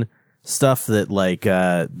even stuff that like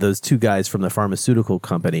those two guys from the pharmaceutical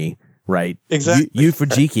company, right? Exactly. Yu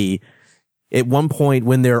Fujiki, at one point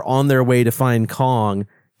when they're on their way to find Kong,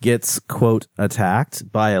 gets, quote,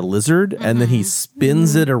 attacked by a lizard, and then he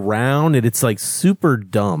spins it around, and it's like super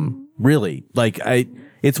dumb. Really. Like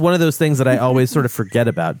it's one of those things that I always sort of forget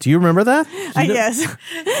about. Do you remember that? Yes.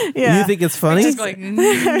 Yeah. You think it's funny?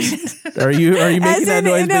 Are you making that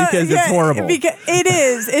noise because it's horrible? Because it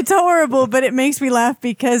is. It's horrible, but it makes me laugh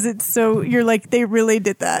because it's so, you're like, they really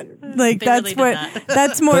did that. Like that's more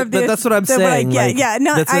of the, but that's what I'm saying. No,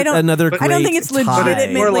 I don't think it's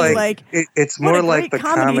legitimately like it's more like the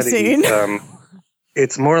comedy scene.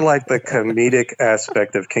 It's more like the comedic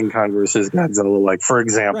aspect of King Kong versus Godzilla. Like, for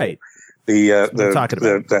example,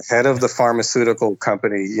 the head of the pharmaceutical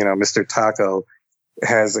company, Mr. Tako,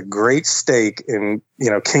 has a great stake in,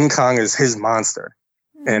 King Kong is his monster,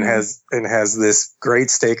 and has this great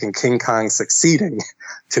stake in King Kong succeeding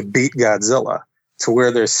to beat Godzilla, to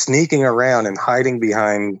where they're sneaking around and hiding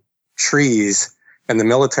behind trees, and the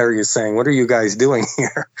military is saying, "What are you guys doing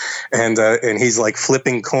here?" And he's like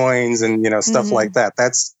flipping coins and stuff like that.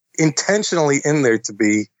 That's intentionally in there to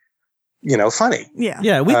be, funny.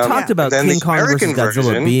 Yeah. We talked about King Kong versus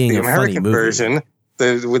Godzilla being a funny movie. Version,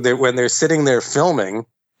 when they're sitting there filming,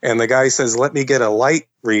 and the guy says, "Let me get a light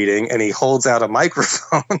reading," and he holds out a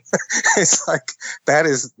microphone. It's like, that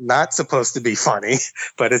is not supposed to be funny,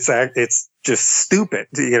 but it's just stupid.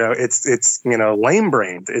 It's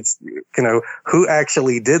lame-brained. It's, who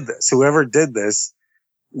actually did this? Whoever did this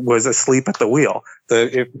was asleep at the wheel.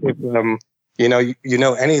 If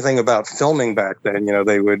anything about filming back then,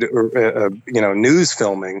 they would, news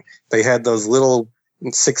filming, they had those little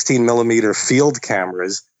 16 millimeter field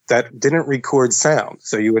cameras that didn't record sound.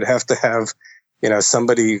 So you would have to have,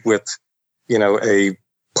 somebody with, a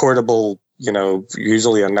portable,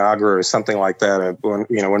 usually a Nagra or something like that,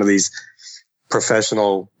 one of these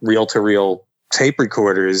professional reel-to-reel tape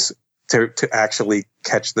recorders to actually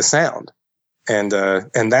catch the sound. And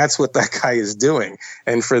that's what that guy is doing.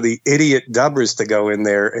 And for the idiot dubbers to go in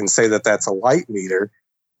there and say that that's a light meter,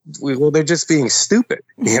 well, they're just being stupid,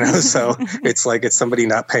 so it's like it's somebody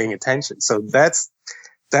not paying attention. So that's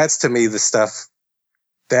to me the stuff.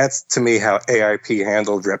 That's to me how AIP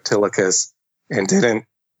handled Reptilicus and didn't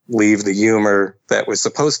leave the humor that was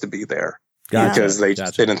supposed to be there because they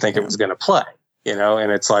just didn't think it was going to play,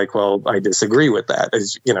 and it's like, well, I disagree with that.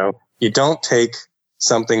 As you don't take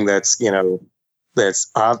something that's,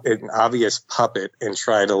 that's an obvious puppet and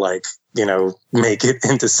try to make it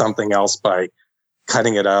into something else by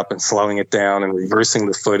cutting it up and slowing it down and reversing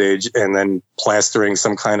the footage and then plastering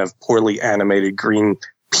some kind of poorly animated green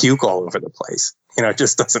puke all over the place. It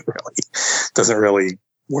just doesn't really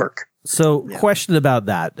work. So question about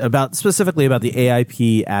that, specifically about the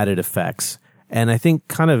AIP added effects. And I think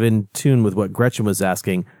kind of in tune with what Gretchen was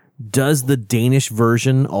asking, does the Danish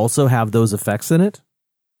version also have those effects in it?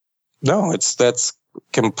 No, that's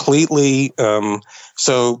completely,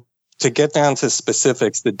 so to get down to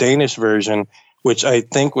specifics, the Danish version which I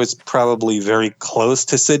think was probably very close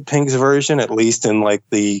to Sid Pink's version, at least in like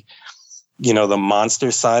the, the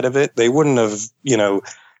monster side of it. They wouldn't have,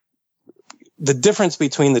 the difference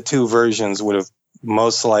between the two versions would have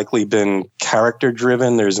most likely been character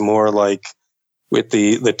driven. There's more like with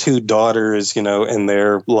the two daughters, and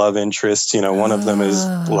their love interests, one of them is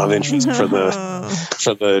love interest for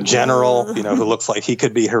the general, who looks like he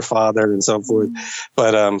could be her father and so forth.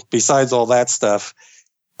 But besides all that stuff,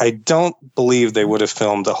 I don't believe they would have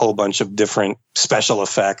filmed a whole bunch of different special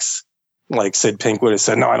effects. Like Sid Pink would have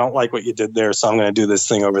said, no, I don't like what you did there, so I'm going to do this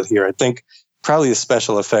thing over here. I think probably the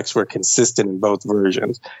special effects were consistent in both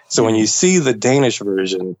versions. So when you see the Danish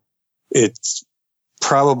version, it's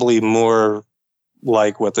probably more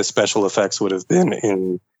like what the special effects would have been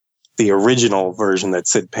in the original version that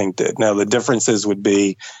Sid Pink did. Now, the differences would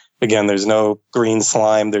be, again, there's no green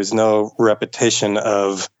slime. There's no repetition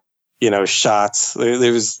of, shots.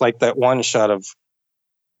 There was like that one shot of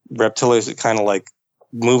Reptilicus kind of like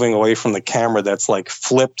moving away from the camera that's like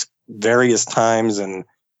flipped various times and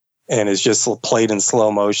is just played in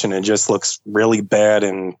slow motion and just looks really bad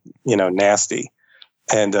and, nasty.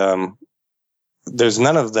 And there's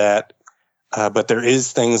none of that. But there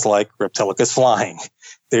is things like Reptilicus flying.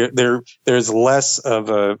 There's less of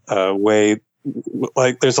a way,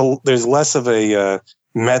 like there's less of a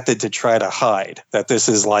method to try to hide that this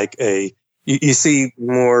is like you see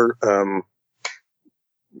more, I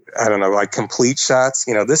don't know, like complete shots.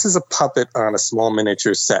 This is a puppet on a small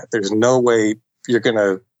miniature set. There's no way you're going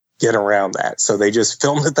to get around that. So they just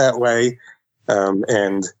filmed it that way.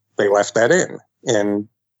 And they left that in. And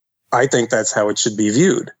I think that's how it should be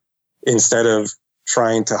viewed, instead of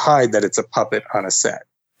trying to hide that it's a puppet on a set.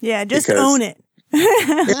 Yeah, just own it.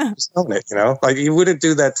 Just own it, Like, you wouldn't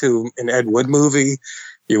do that to an Ed Wood movie.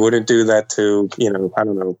 You wouldn't do that to, I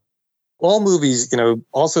don't know. All movies,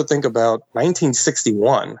 also think about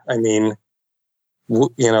 1961. I mean,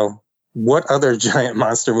 what other giant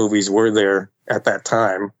monster movies were there at that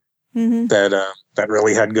time that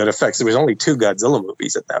really had good effects? There was only 2 Godzilla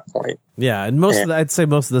movies at that point. Yeah, and I'd say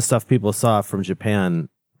most of the stuff people saw from Japan,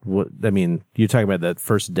 you're talking about the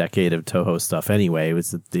first decade of Toho stuff anyway. It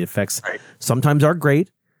was the effects sometimes are great,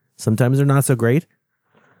 sometimes they're not so great.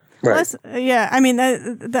 Right. Plus, yeah, I mean,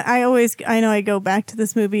 I know I go back to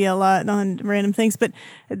this movie a lot on random things, but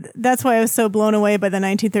that's why I was so blown away by the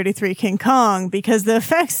 1933 King Kong, because the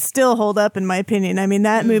effects still hold up, in my opinion. I mean,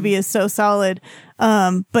 that movie is so solid.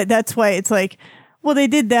 But that's why it's like, well, they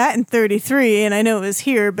did that in 33, and I know it was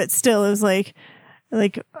here, but still, it was like,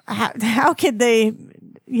 how could they,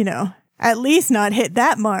 at least not hit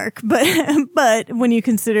that mark? But when you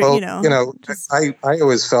consider, I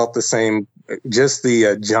always felt the same. Just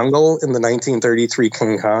the jungle in the 1933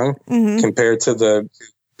 King Kong compared to the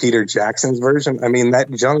Peter Jackson's version. I mean,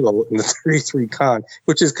 that jungle in the 33 Kong,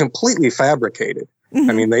 which is completely fabricated.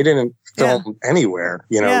 I mean, they didn't film anywhere,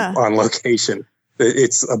 on location.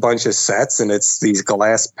 It's a bunch of sets, and it's these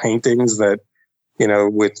glass paintings that,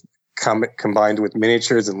 with combined with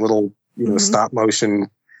miniatures and little, stop motion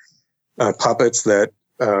puppets that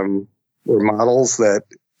were models that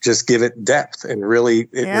just give it depth, and really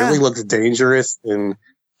looks dangerous, and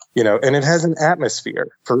and it has an atmosphere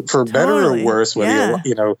for better or worse, whether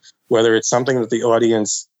whether it's something that the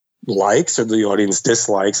audience likes or the audience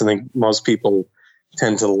dislikes. I think most people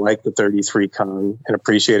tend to like the 33 Kong and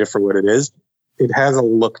appreciate it for what it is. It has a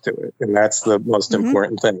look to it, and that's the most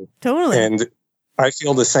important thing. Totally. And I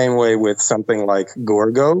feel the same way with something like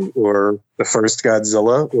Gorgo or the first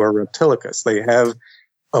Godzilla or Reptilicus. They have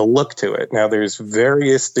a look to it. Now, there's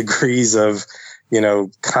various degrees of,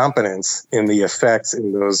 competence in the effects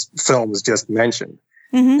in those films just mentioned.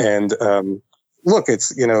 And look,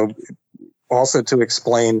 it's, also to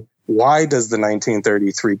explain, why does the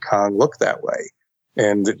 1933 Kong look that way?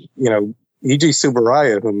 And, Eiji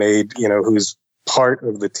Tsuburaya, who made, who's part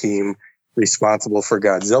of the team responsible for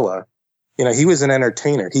Godzilla, he was an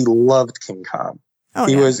entertainer. He loved King Kong. Oh,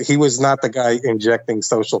 he was not the guy injecting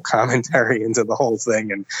social commentary into the whole thing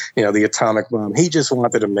and, the atomic bomb. He just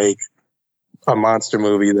wanted to make a monster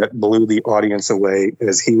movie that blew the audience away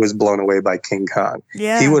as he was blown away by King Kong.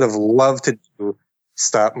 Yeah. He would have loved to do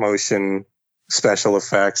stop motion special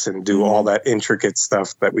effects and do all that intricate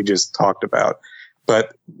stuff that we just talked about.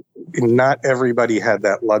 But not everybody had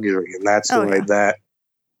that luxury. And that's why that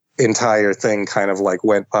entire thing kind of like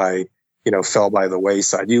went by, fell by the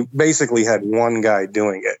wayside. You basically had one guy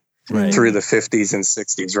doing it through the 50s and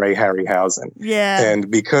 60s, Ray Harryhausen. Yeah. And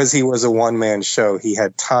because he was a one-man show, he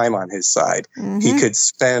had time on his side. He could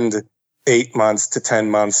spend 8 months to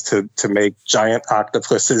 10 months to make giant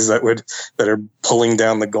octopuses that are pulling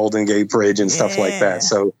down the Golden Gate Bridge and stuff like that.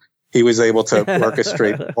 So He was able to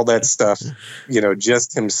orchestrate all that stuff,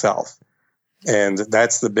 just himself. And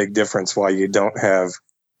that's the big difference why you don't have,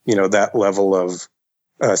 that level of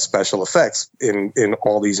special effects in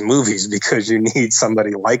all these movies, because you need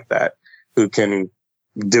somebody like that who can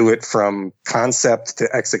do it from concept to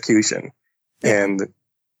execution. And,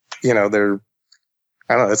 I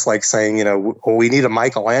don't know, it's like saying, we need a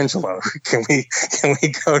Michelangelo. Can we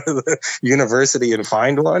go to the university and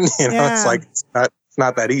find one? It's like, it's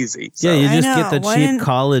not that easy. So. Yeah, you just get the cheap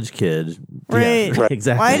college kid. Right. Yeah,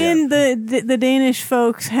 exactly. Why didn't the Danish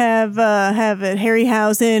folks have a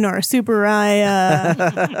Harryhausen or a Super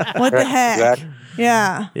Raya? What the heck? Exactly.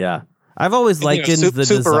 Yeah. Yeah. I've always likened the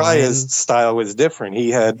Super design. Raya's style was different. He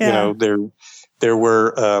had, there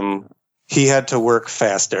were, he had to work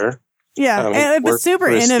faster. Yeah, but super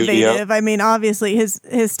innovative. I mean, obviously his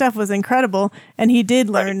stuff was incredible, and he did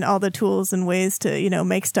learn all the tools and ways to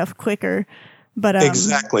make stuff quicker. But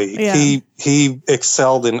exactly, he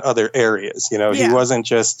excelled in other areas. He wasn't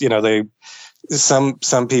just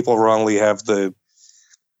some people wrongly have the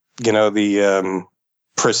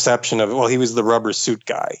perception of, he was the rubber suit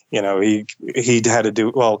guy. He had to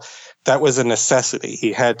do, that was a necessity.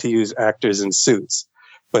 He had to use actors in suits,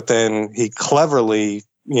 but then he cleverly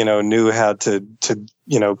knew how to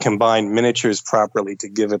combine miniatures properly to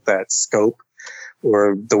give it that scope,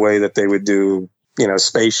 or the way that they would do,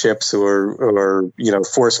 spaceships or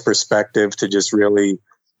force perspective to just really,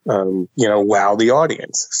 wow the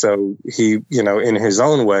audience. So he, in his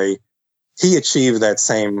own way, he achieved that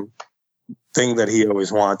same thing that he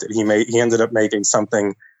always wanted. He ended up making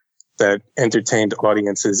something that entertained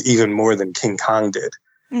audiences even more than King Kong did.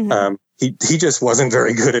 Mm-hmm. He just wasn't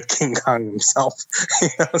very good at King Kong himself.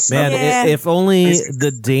 Man, if only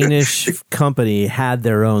the Danish company had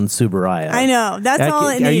their own Tsuburaya. I know. That's all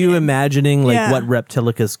it needed. Are you imagining what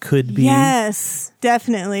Reptilicus could be? Yes,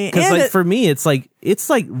 definitely. Because for me, it's like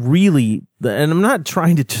really, and I'm not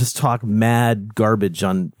trying to just talk mad garbage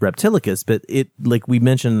on Reptilicus, but like we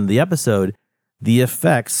mentioned in the episode, the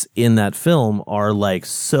effects in that film are like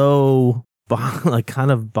so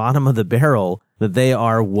kind of bottom of the barrel that they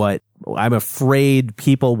are what I'm afraid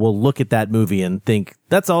people will look at that movie and think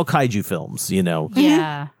that's all kaiju films,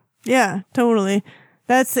 Yeah. Yeah, totally.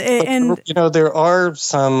 That's it. And there are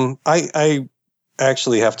some, I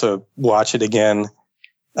actually have to watch it again.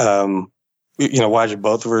 Watch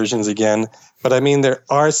both versions again. But I mean, there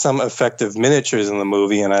are some effective miniatures in the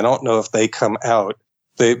movie, and I don't know if they come out.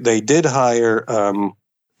 They did hire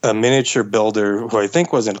a miniature builder who I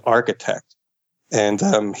think was an architect.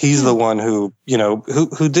 And he's the one who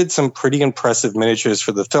did some pretty impressive miniatures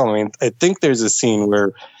for the film. I mean, I think there's a scene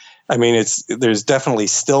where, there's definitely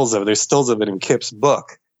stills of it in Kip's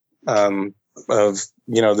book, of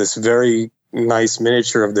this very nice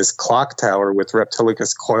miniature of this clock tower with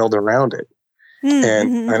Reptilicus coiled around it. Mm-hmm.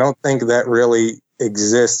 And I don't think that really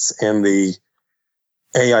exists in the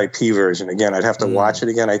AIP version. Again, I'd have to watch it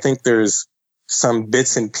again. I think there's some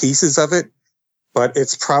bits and pieces of it, but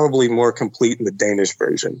it's probably more complete in the Danish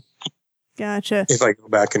version. Gotcha. If I go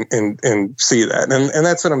back and see that. And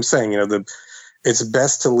that's what I'm saying. It's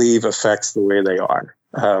best to leave effects the way they are,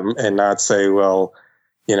 and not say,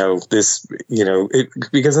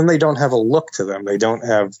 because then they don't have a look to them. They don't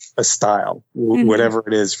have a style, whatever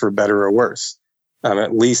it is, for better or worse.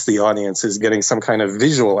 At least the audience is getting some kind of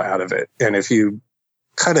visual out of it. And if you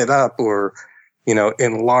cut it up or,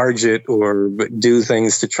 enlarge it or do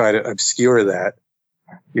things to try to obscure that,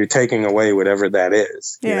 you're taking away whatever that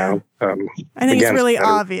is. Yeah. I think it's really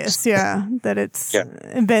obvious, that it's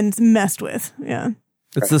been messed with. Yeah.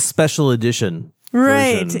 It's the special edition.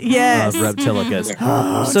 Right. Yes. Of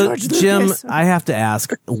Reptilicus. So, Jim, I have to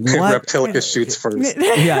ask, what Reptilicus shoots first?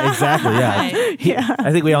 Yeah, exactly. Yeah.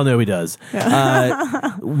 I think we all know he does.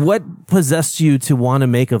 Yeah. What possessed you to want to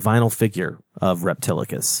make a vinyl figure of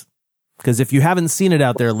Reptilicus? Because if you haven't seen it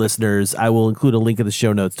out there, listeners, I will include a link in the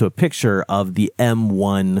show notes to a picture of the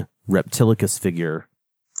M1 Reptilicus figure.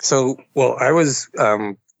 So,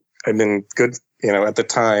 I've been good, at the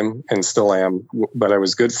time, and still am, but I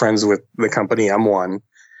was good friends with the company M1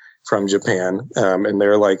 from Japan. And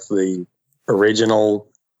they're like the original,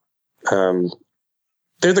 they're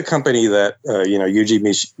the company that, Yuji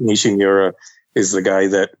Nishimura is the guy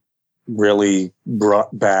that really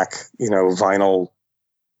brought back, vinyl,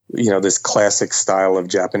 this classic style of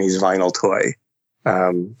Japanese vinyl toy,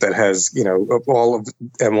 that has, all of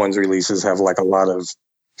M1's releases have like a lot of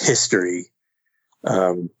history,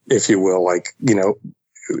 if you will, like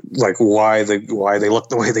why they look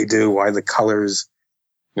the way they do, why the colors,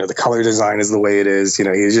 the color design is the way it is. He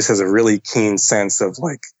just has a really keen sense of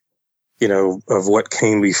of what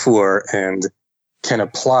came before. And can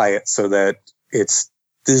apply it so that it's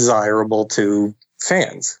desirable to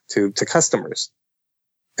fans, to customers.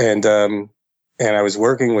 And I was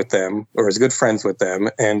working with them, or was good friends with them,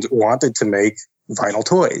 and wanted to make vinyl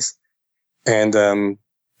toys. And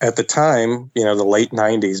at the time, you know, the late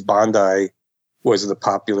 90s, Bondi was the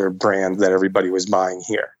popular brand that everybody was buying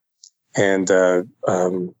here. And,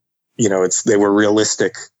 you know, they were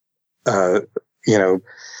realistic, you know,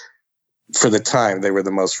 for the time, they were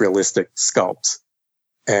the most realistic sculpts.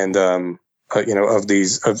 And, you know, of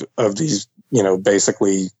these, you know,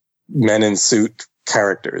 basically men in suit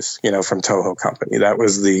characters, you know, from Toho Company. That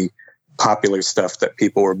was the popular stuff that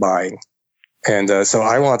people were buying. And so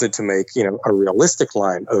I wanted to make, you know, a realistic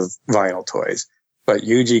line of vinyl toys. But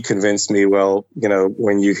Yuji convinced me, well, you know,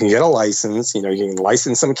 when you can get a license, you know, you can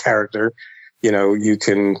license some character, you know,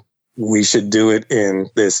 we should do it in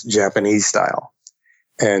this Japanese style.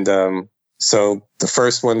 And so the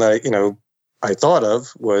first one that, you know, I thought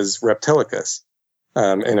of was Reptilicus.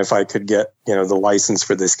 And if I could get, you know, the license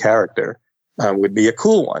for this character, would be a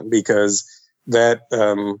cool one, because that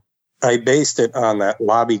I based it on that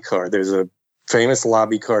lobby card. There's a famous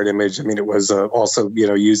lobby card image. I mean, it was also, you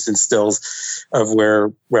know, used in stills of where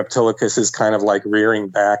Reptilicus is kind of like rearing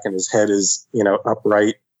back and his head is, you know,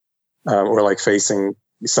 upright, or like facing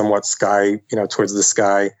somewhat sky, you know, towards the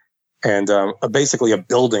sky. And basically a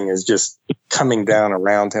building is just coming down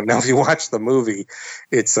around him. Now, if you watch the movie,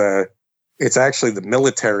 it's actually the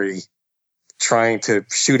military trying to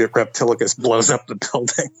shoot at Reptilicus blows up the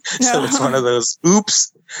building. So it's one of those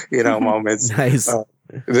oops, you know, moments. Nice.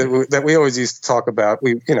 That we always used to talk about.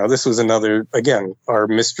 You know, this was another, again, our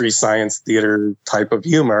mystery science theater type of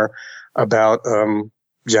humor about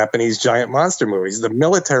Japanese giant monster movies. The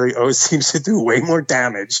military always seems to do way more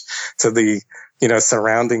damage to the, you know,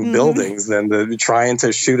 surrounding buildings than the trying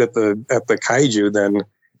to shoot at the kaiju than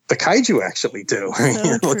the kaiju actually do.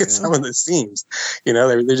 So look at some of the scenes. You know,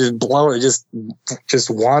 they're just blowing, just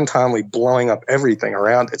wantonly blowing up everything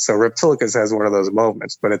around it. So Reptilicus has one of those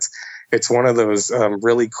moments, but it's one of those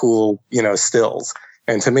really cool, you know, stills.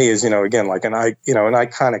 And to me is, you know, again, like an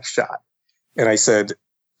iconic shot. And I said,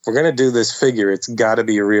 if we're going to do this figure, it's got to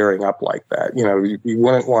be rearing up like that. You know, you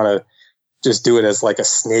wouldn't want to just do it as like a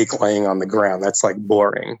snake laying on the ground. That's like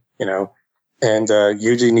boring, you know. And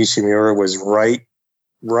Yuji Nishimura was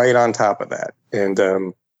right on top of that. And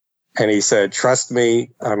he said, trust me,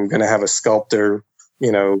 I'm going to have a sculptor,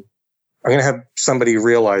 you know, I'm going to have somebody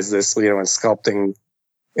realize this, you know, in sculpture.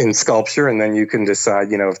 And then you can decide,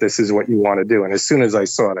 you know, if this is what you want to do. And as soon as I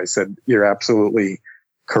saw it, I said, you're absolutely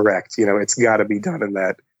correct. You know, it's got to be done in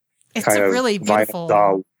that kind of really beautiful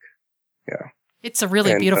doll. Yeah. It's a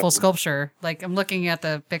really beautiful sculpture. Like, I'm looking at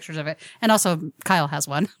the pictures of it. And also Kyle has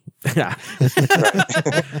one. Yeah.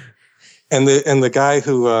 And the guy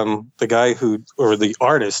who or the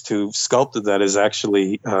artist who sculpted that is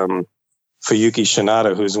actually Fuyuki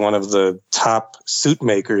Shinada, who's one of the top suit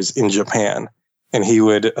makers in Japan. And he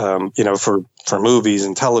would, you know, for movies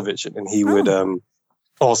and television, and he would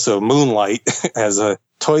also moonlight as a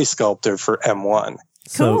toy sculptor for M1.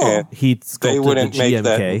 So they wouldn't make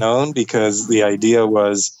that known because the idea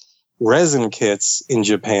was resin kits in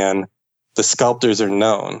Japan, the sculptors are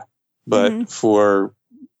known, but for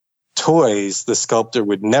toys, the sculptor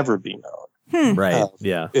would never be known. Right.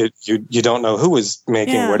 Yeah. You don't know who is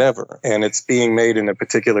making whatever, and it's being made in a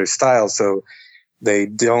particular style. So they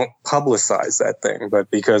don't publicize that thing.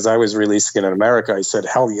 But because I was releasing it in America, I said,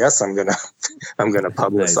 hell yes, I'm gonna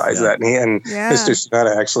publicize that. And Mr.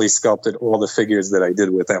 Shinada actually sculpted all the figures that I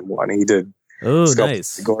did with M1. He did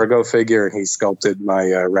the Gorgo figure, and he sculpted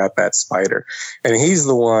my Rat-Bat Spider. And he's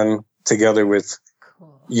the one, together with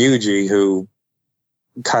Yuji, who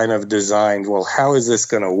kind of designed, well, how is this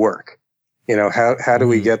going to work? You know, how do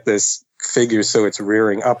we get this figure so it's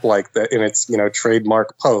rearing up like that in its, you know,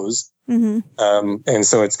 trademark pose? And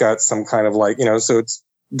so it's got some kind of like, you know, so it's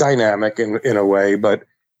dynamic in a way, but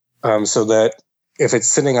so that if it's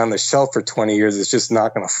sitting on the shelf for 20 years, it's just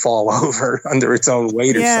not going to fall over under its own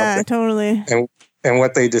weight or something. Yeah, totally. And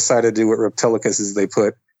what they decided to do with Reptilicus is they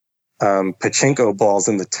put pachinko balls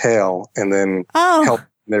in the tail and then help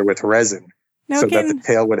there with resin. That the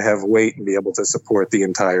tail would have weight and be able to support the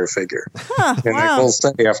entire figure. And I will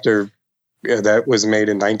say, after that was made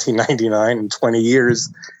in 1999, in 20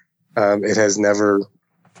 years, it has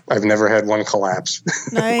I've never had one collapse.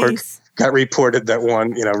 Nice. Or got reported that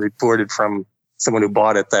one, you know, reported from someone who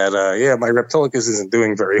bought it that, my Reptilicus isn't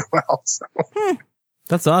doing very well. So.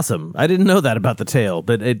 That's awesome. I didn't know that about the tail,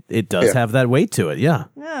 but it does have that weight to it. Yeah.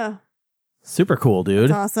 Yeah. Super cool, dude.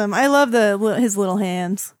 That's awesome. I love his little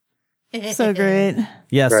hands. So great.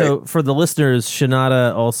 Yeah, so for the listeners,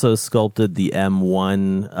 Shinada also sculpted the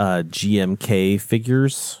M1 GMK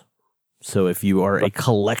figures. So if you are a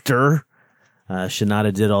collector,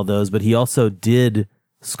 Shinada did all those, but he also did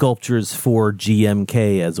sculptures for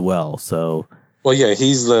GMK as well. So, well, yeah,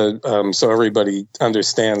 he's the so everybody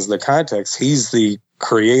understands the context. He's the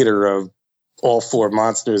creator of all four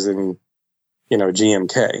monsters in,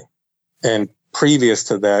 GMK, and previous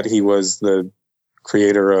to that, he was the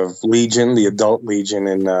creator of Legion, the adult Legion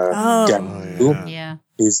in Gamma. Yeah.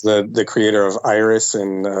 He's the creator of Iris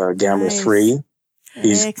and Gamma 3.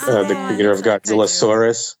 He's the creator of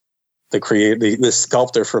Godzillasaurus, the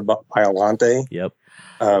sculptor for Biollante. Yep.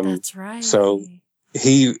 That's right. So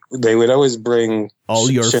they would always bring all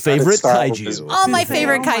your favorite kaiju. All my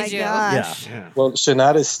favorite kaiju. Yeah. Well,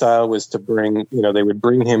 Shinada's style was to bring, they would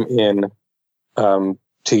bring him in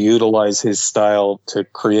to utilize his style to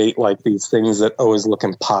create like these things that always look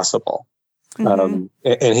impossible. And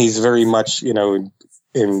he's very much,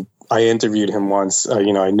 I interviewed him once, I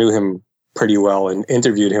knew him pretty well and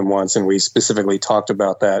interviewed him once, and we specifically talked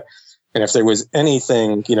about that. And if there was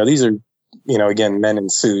anything, these are, again, men in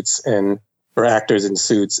suits or actors in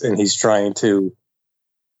suits, and he's trying to,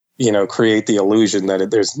 create the illusion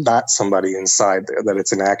that there's not somebody inside there, that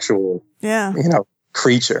it's an actual,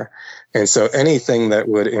 creature. And so anything that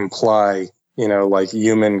would imply, like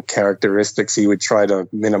human characteristics, he would try to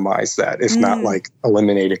minimize that, if not like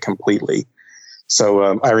eliminate it completely.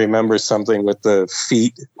 So I remember something with the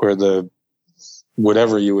feet, or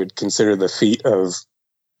whatever you would consider the feet of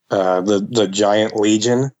the giant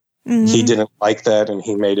Legion. He didn't like that, and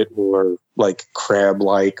he made it more like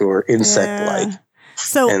crab-like or insect-like.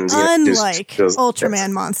 So unlike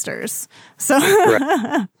Ultraman monsters. So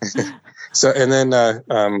So, and then,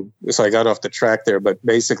 so I got off the track there, but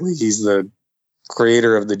basically he's the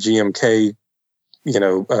creator of the GMK,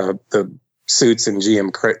 the suits in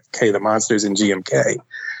GMK, the monsters in GMK.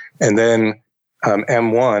 And then,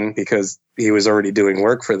 M1, because he was already doing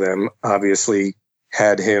work for them, obviously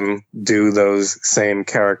had him do those same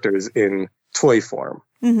characters in toy form,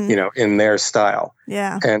 in their style.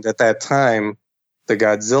 Yeah. And at that time, the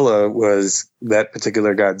Godzilla was that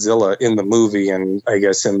particular Godzilla in the movie, and I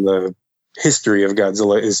guess in the history of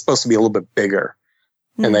Godzilla, is supposed to be a little bit bigger.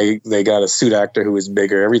 And they got a suit actor who was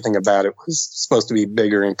bigger. Everything about it was supposed to be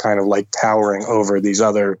bigger and kind of like towering over these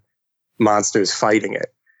other monsters fighting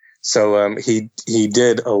it. So he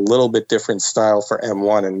did a little bit different style for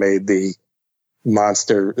M1 and made the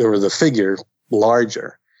monster, or the figure,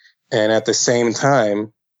 larger. And at the same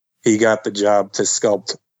time, he got the job to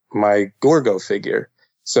sculpt my Gorgo figure.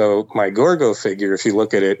 So my Gorgo figure, if you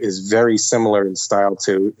look at it, is very similar in style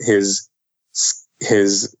to his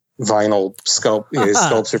vinyl sculpture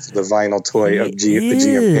for the vinyl toy of the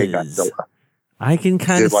GMK Godzilla. I can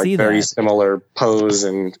kind of see that. Very similar pose,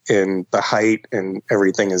 and the height and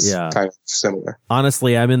everything is kind of similar.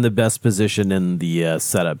 Honestly, I'm in the best position in the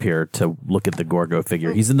setup here to look at the Gorgo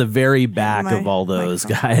figure. He's in the very back of all those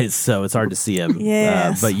guys, so it's hard to see him.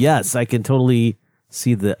 But yes, I can totally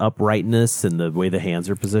see the uprightness and the way the hands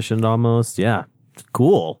are positioned almost. Yeah,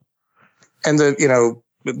 cool. And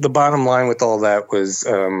the bottom line with all that was,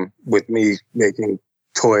 with me making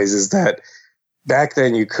toys, is that back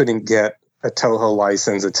then you couldn't get a Toho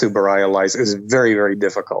license, a Tsuburaya license. It was very, very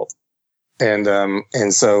difficult. And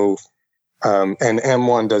so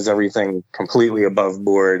M1 does everything completely above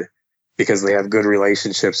board because they have good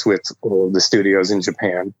relationships with all of the studios in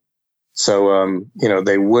Japan. So,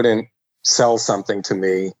 they wouldn't sell something to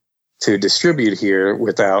me to distribute here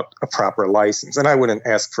without a proper license. And I wouldn't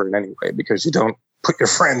ask for it anyway, because you don't put your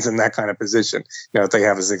friends in that kind of position, if they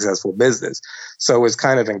have a successful business. So it was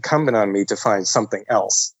kind of incumbent on me to find something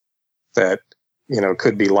else that,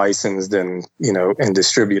 could be licensed and, and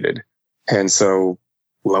distributed. And so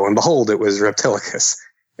lo and behold, it was Reptilicus.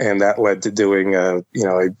 And that led to doing, I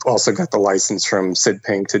also got the license from Sid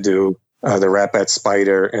Pink to do the Rat-Bat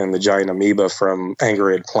Spider and the giant amoeba from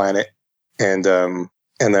Angry Planet. And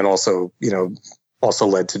then also, also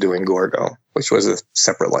led to doing Gorgo, which was a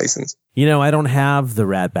separate license. I don't have the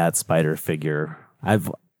Rat-Bat Spider figure.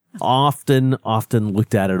 I've often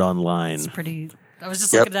looked at it online. It's pretty. I was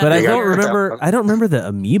just looking at it. But I don't remember the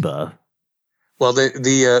amoeba. Well,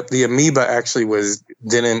 the amoeba actually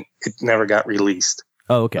it never got released.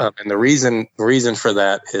 Oh, okay. And the reason for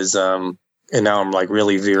that is, and now I'm like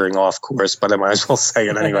really veering off course, but I might as well say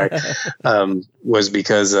it anyway, was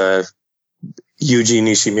because Yuji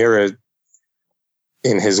Nishimura,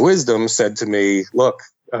 in his wisdom, said to me, look,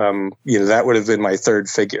 that would have been my third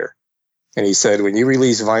figure. And he said, when you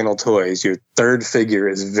release vinyl toys, your third figure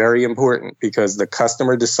is very important because the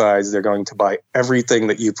customer decides they're going to buy everything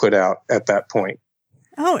that you put out at that point.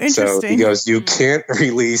 Oh, interesting. So he goes, you can't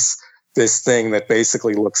release this thing that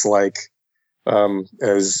basically looks like,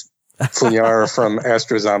 as Funyara from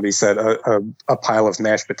Astro Zombie said, a pile of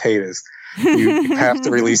mashed potatoes. You have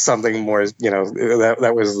to release something more,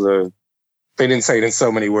 that was they didn't say it in so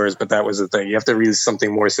many words, but that was the thing. You have to release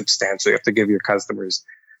something more substantial. You have to give your customers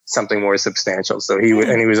something more substantial. So he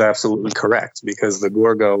was absolutely correct because the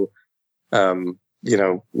Gorgo,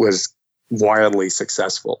 was wildly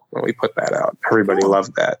successful when we put that out. Everybody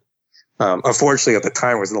loved that. Unfortunately, at the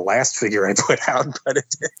time, it was the last figure I put out, but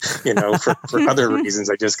for other reasons,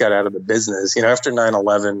 I just got out of the business. After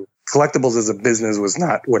 9/11, collectibles as a business was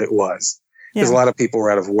not what it was because a lot of people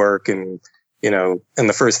were out of work, and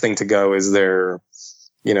the first thing to go is their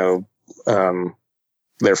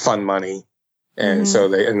fun money. And so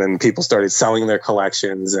then people started selling their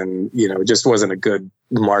collections, and, it just wasn't a good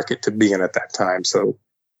market to be in at that time. So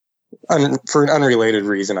for an unrelated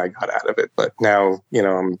reason, I got out of it. But now,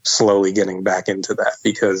 I'm slowly getting back into that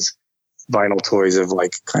because vinyl toys have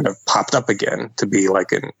kind of popped up again to be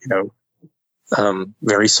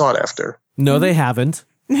very sought after. No, they haven't.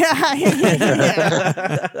 Yeah.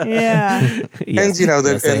 Yes,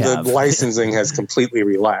 and, the licensing has completely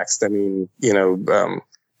relaxed. I mean,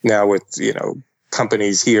 now with,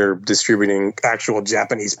 companies here distributing actual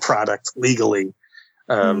Japanese product legally,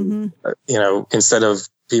 instead of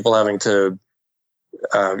people having to,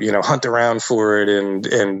 hunt around for it. And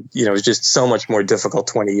it was just so much more difficult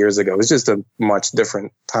 20 years ago. It was just a much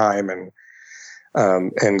different time. And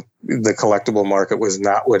the collectible market was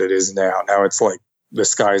not what it is now. Now it's like the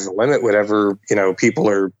sky's the limit. Whatever, people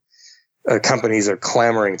are, companies are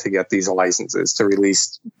clamoring to get these licenses to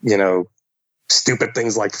release, stupid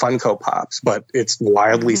things like Funko Pops, but it's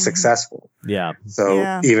wildly successful. Yeah.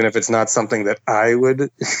 So even if it's not something that I would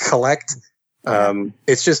collect,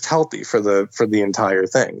 it's just healthy for the entire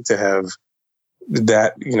thing to have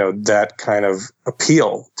that, that kind of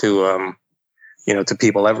appeal to, to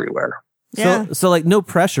people everywhere. Yeah. So no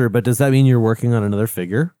pressure, but does that mean you're working on another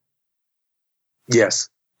figure? Yes.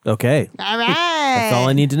 Okay. All right. That's all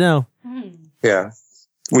I need to know. Yeah.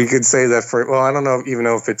 We could say that I don't even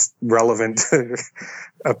know if it's relevant to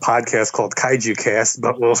a podcast called Kaiju Cast,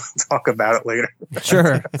 but we'll talk about it later.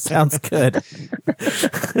 Sure. Sounds good.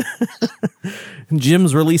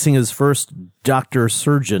 Jim's releasing his first Dr.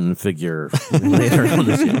 Surgeon figure later on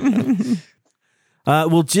this year.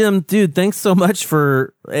 Well, Jim, dude, thanks so much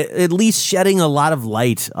for at least shedding a lot of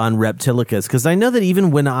light on Reptilicus, because I know that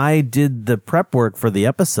even when I did the prep work for the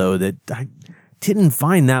episode, I didn't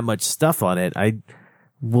find that much stuff on it. I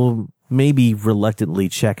will maybe reluctantly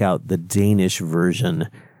check out the Danish version,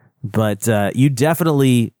 but you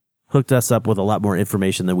definitely hooked us up with a lot more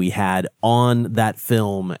information than we had on that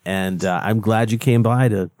film, and I'm glad you came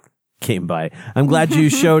by. I'm glad you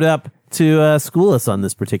showed up to school us on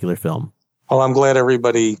this particular film. Well, I'm glad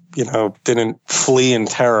everybody, didn't flee in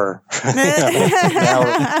terror.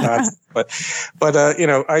 But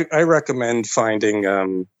I recommend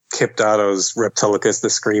finding Kip Dotto's Reptilicus, the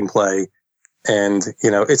screenplay. And,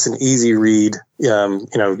 it's an easy read. You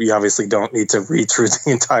obviously don't need to read through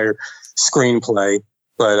the entire screenplay,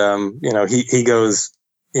 but, he goes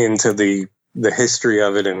into the history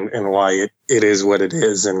of it and why it is what it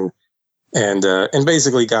is. And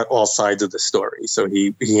basically got all sides of the story. So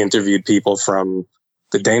he interviewed people from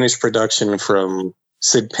the Danish production, from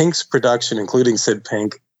Sid Pink's production, including Sid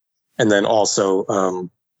Pink, and then also,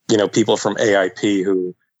 people from AIP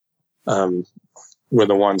who, were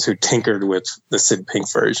the ones who tinkered with the Sid Pink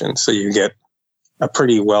version. So you get a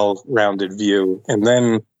pretty well-rounded view. And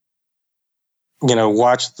then,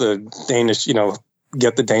 watch the Danish,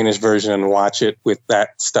 get the Danish version and watch it with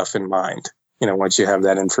that stuff in mind, once you have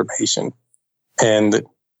that information. And,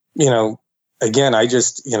 again, I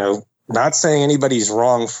just, not saying anybody's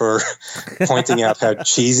wrong for pointing out how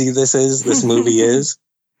cheesy this movie is.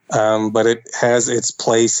 But it has its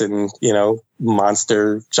place in, giant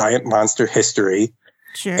monster history.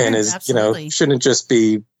 Sure, and is, absolutely. Shouldn't just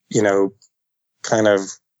be, kind of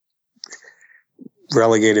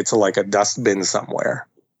relegated to like a dustbin somewhere.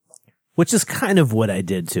 Which is kind of what I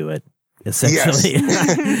did to it. essentially.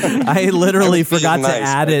 Yes. I literally I was being forgot to nice,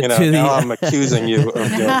 add but, it you know, to now the. I'm accusing you of doing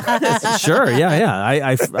that. Sure, yeah.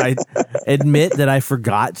 I admit that I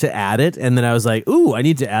forgot to add it, and then I was like, "Ooh, I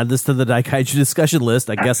need to add this to the Daikaiju discussion list."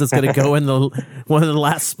 I guess it's going to go in one of the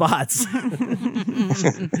last spots.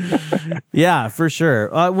 Yeah, for sure.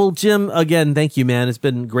 Well, Jim, again, thank you, man. It's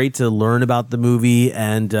been great to learn about the movie,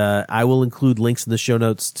 and I will include links in the show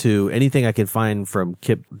notes to anything I can find from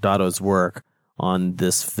Kip Dotto's work on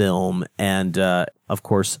this film, and of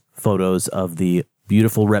course, photos of the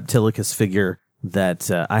beautiful Reptilicus figure that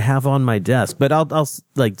I have on my desk. But I'll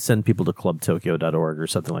like send people to clubtokyo.org or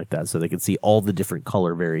something like that so they can see all the different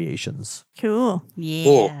color variations. Cool. Yeah.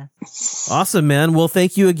 Cool. Awesome, man. Well,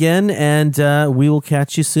 thank you again, and we will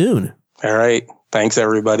catch you soon. All right. Thanks,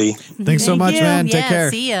 everybody. Thanks so Thank much, you. man. Take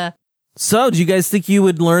care. See ya. So, do you guys think you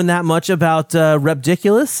would learn that much about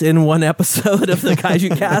Repticulous in one episode of the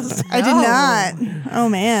Kaiju Cast? I did not. Oh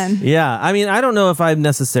man. Yeah, I mean, I don't know if I'm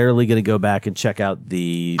necessarily going to go back and check out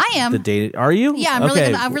the. I am. The data. Are you? Yeah,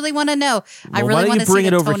 I really want to know. I Well, really why don't want you to bring see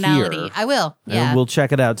it the over tonality. here? I will. Yeah. And we'll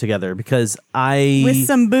check it out together because I With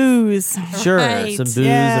some booze. sure Right. some booze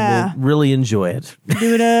Yeah. and we'll really enjoy it.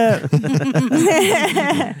 Do it up.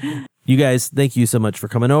 You guys, thank you so much for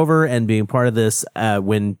coming over and being part of this.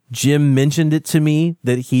 When Jim mentioned it to me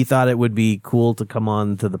that he thought it would be cool to come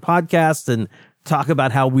on to the podcast and talk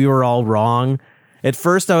about how we were all wrong. At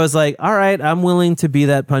first I was like, all right, I'm willing to be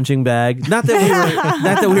that punching bag. Not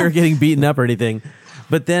that we were getting beaten up or anything,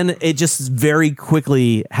 but then it just very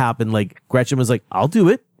quickly happened. Like Gretchen was like, I'll do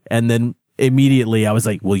it. And then immediately I was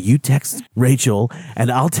like, well, you text Rachel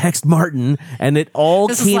and I'll text Martin, and it all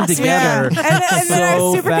This is came last week. together. And then I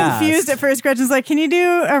was super fast. confused at first. Gretchen's like, can you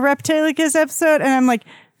do a Reptilicus episode? And I'm like,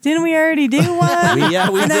 didn't we already do one? Yeah,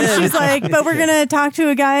 we and then did. she's like, but we're going to talk to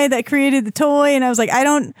a guy that created the toy. And I was like,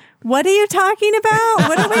 what are you talking about?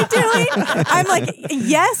 What are we doing? I'm like,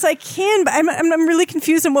 yes, I can, but I'm really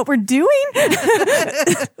confused on what we're doing.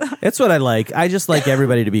 That's what I like. I just like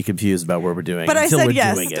everybody to be confused about what we're doing But I until said we're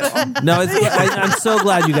yes. doing it. No, I'm so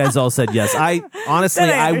glad you guys all said yes. I honestly,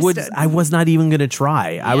 Then I understood. I was not even going to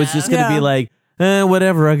try. I was just going to Yeah. be like,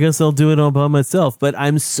 whatever. I guess I'll do it all by myself. But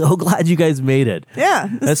I'm so glad you guys made it. Yeah.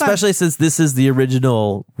 it's fun. Especially since this is the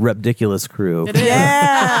original Repticulous crew.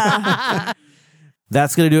 Yeah.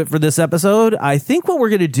 That's going to do it for this episode. I think what we're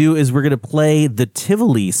going to do is we're going to play the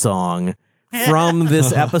Tivoli song from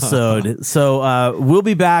this episode. So we'll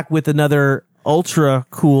be back with another ultra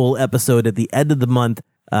cool episode at the end of the month.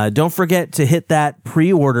 Don't forget to hit that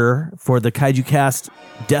pre-order for the Kaiju Cast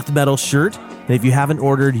Death Metal shirt. And if you haven't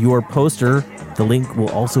ordered your poster, the link will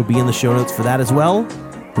also be in the show notes for that as well.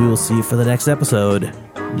 We will see you for the next episode.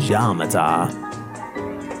 Jamata.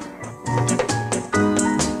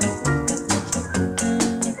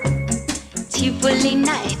 Tivoli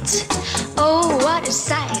night, oh what a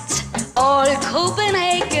sight. All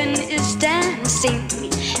Copenhagen is dancing,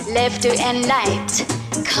 laughter and light.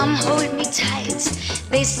 Come hold me tight,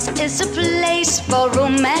 this is a place for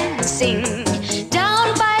romancing.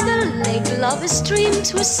 Down by the lake, lovers dream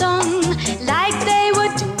to a song, like they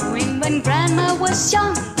were doing when grandma was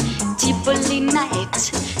young. Tivoli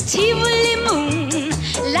night, Tivoli moon,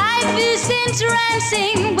 life is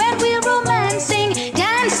entrancing when we're romancing,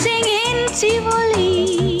 dancing in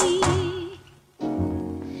Tivoli.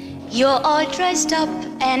 You're all dressed up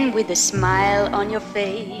and with a smile on your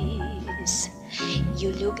face.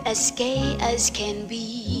 You look as gay as can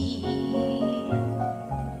be.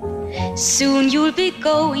 Soon you'll be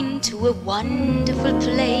going to a wonderful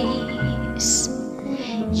place.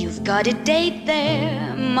 You've got a date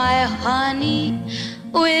there, my honey,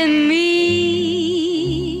 with me.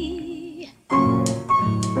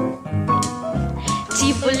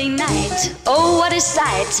 Tivoli night, oh what a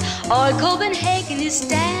sight. All Copenhagen is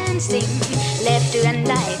dancing, laughter and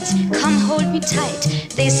light. Come hold me tight,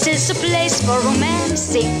 this is a place for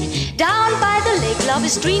romancing. Down by the lake,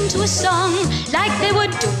 lovers dream to a song, like they were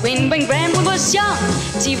doing when grandma was young.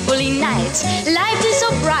 Tivoli night, life is so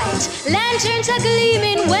bright, lanterns are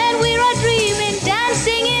gleaming when we are dreaming,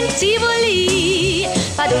 dancing in Tivoli.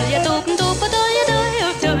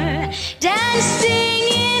 Dancing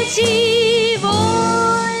in Tivoli.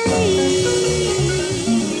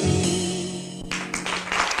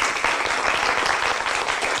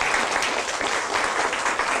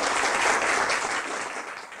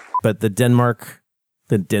 But the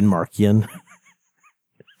Denmarkian.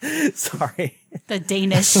 Sorry. The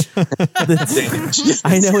Danish.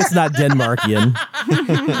 I know it's not Denmarkian.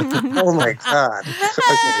 Oh my God.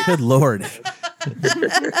 Okay. Good Lord.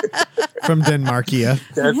 From Denmarkia.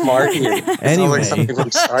 Denmarkian. Anyway. Like something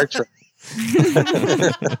from Star Trek.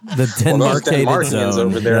 The Denmarkians zone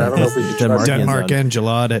over there. I don't know if we can Denmark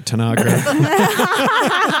Engelad at Tanagra.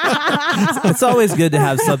 It's always good to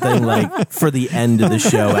have something like for the end of the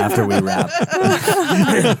show after we wrap.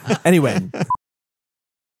 Anyway,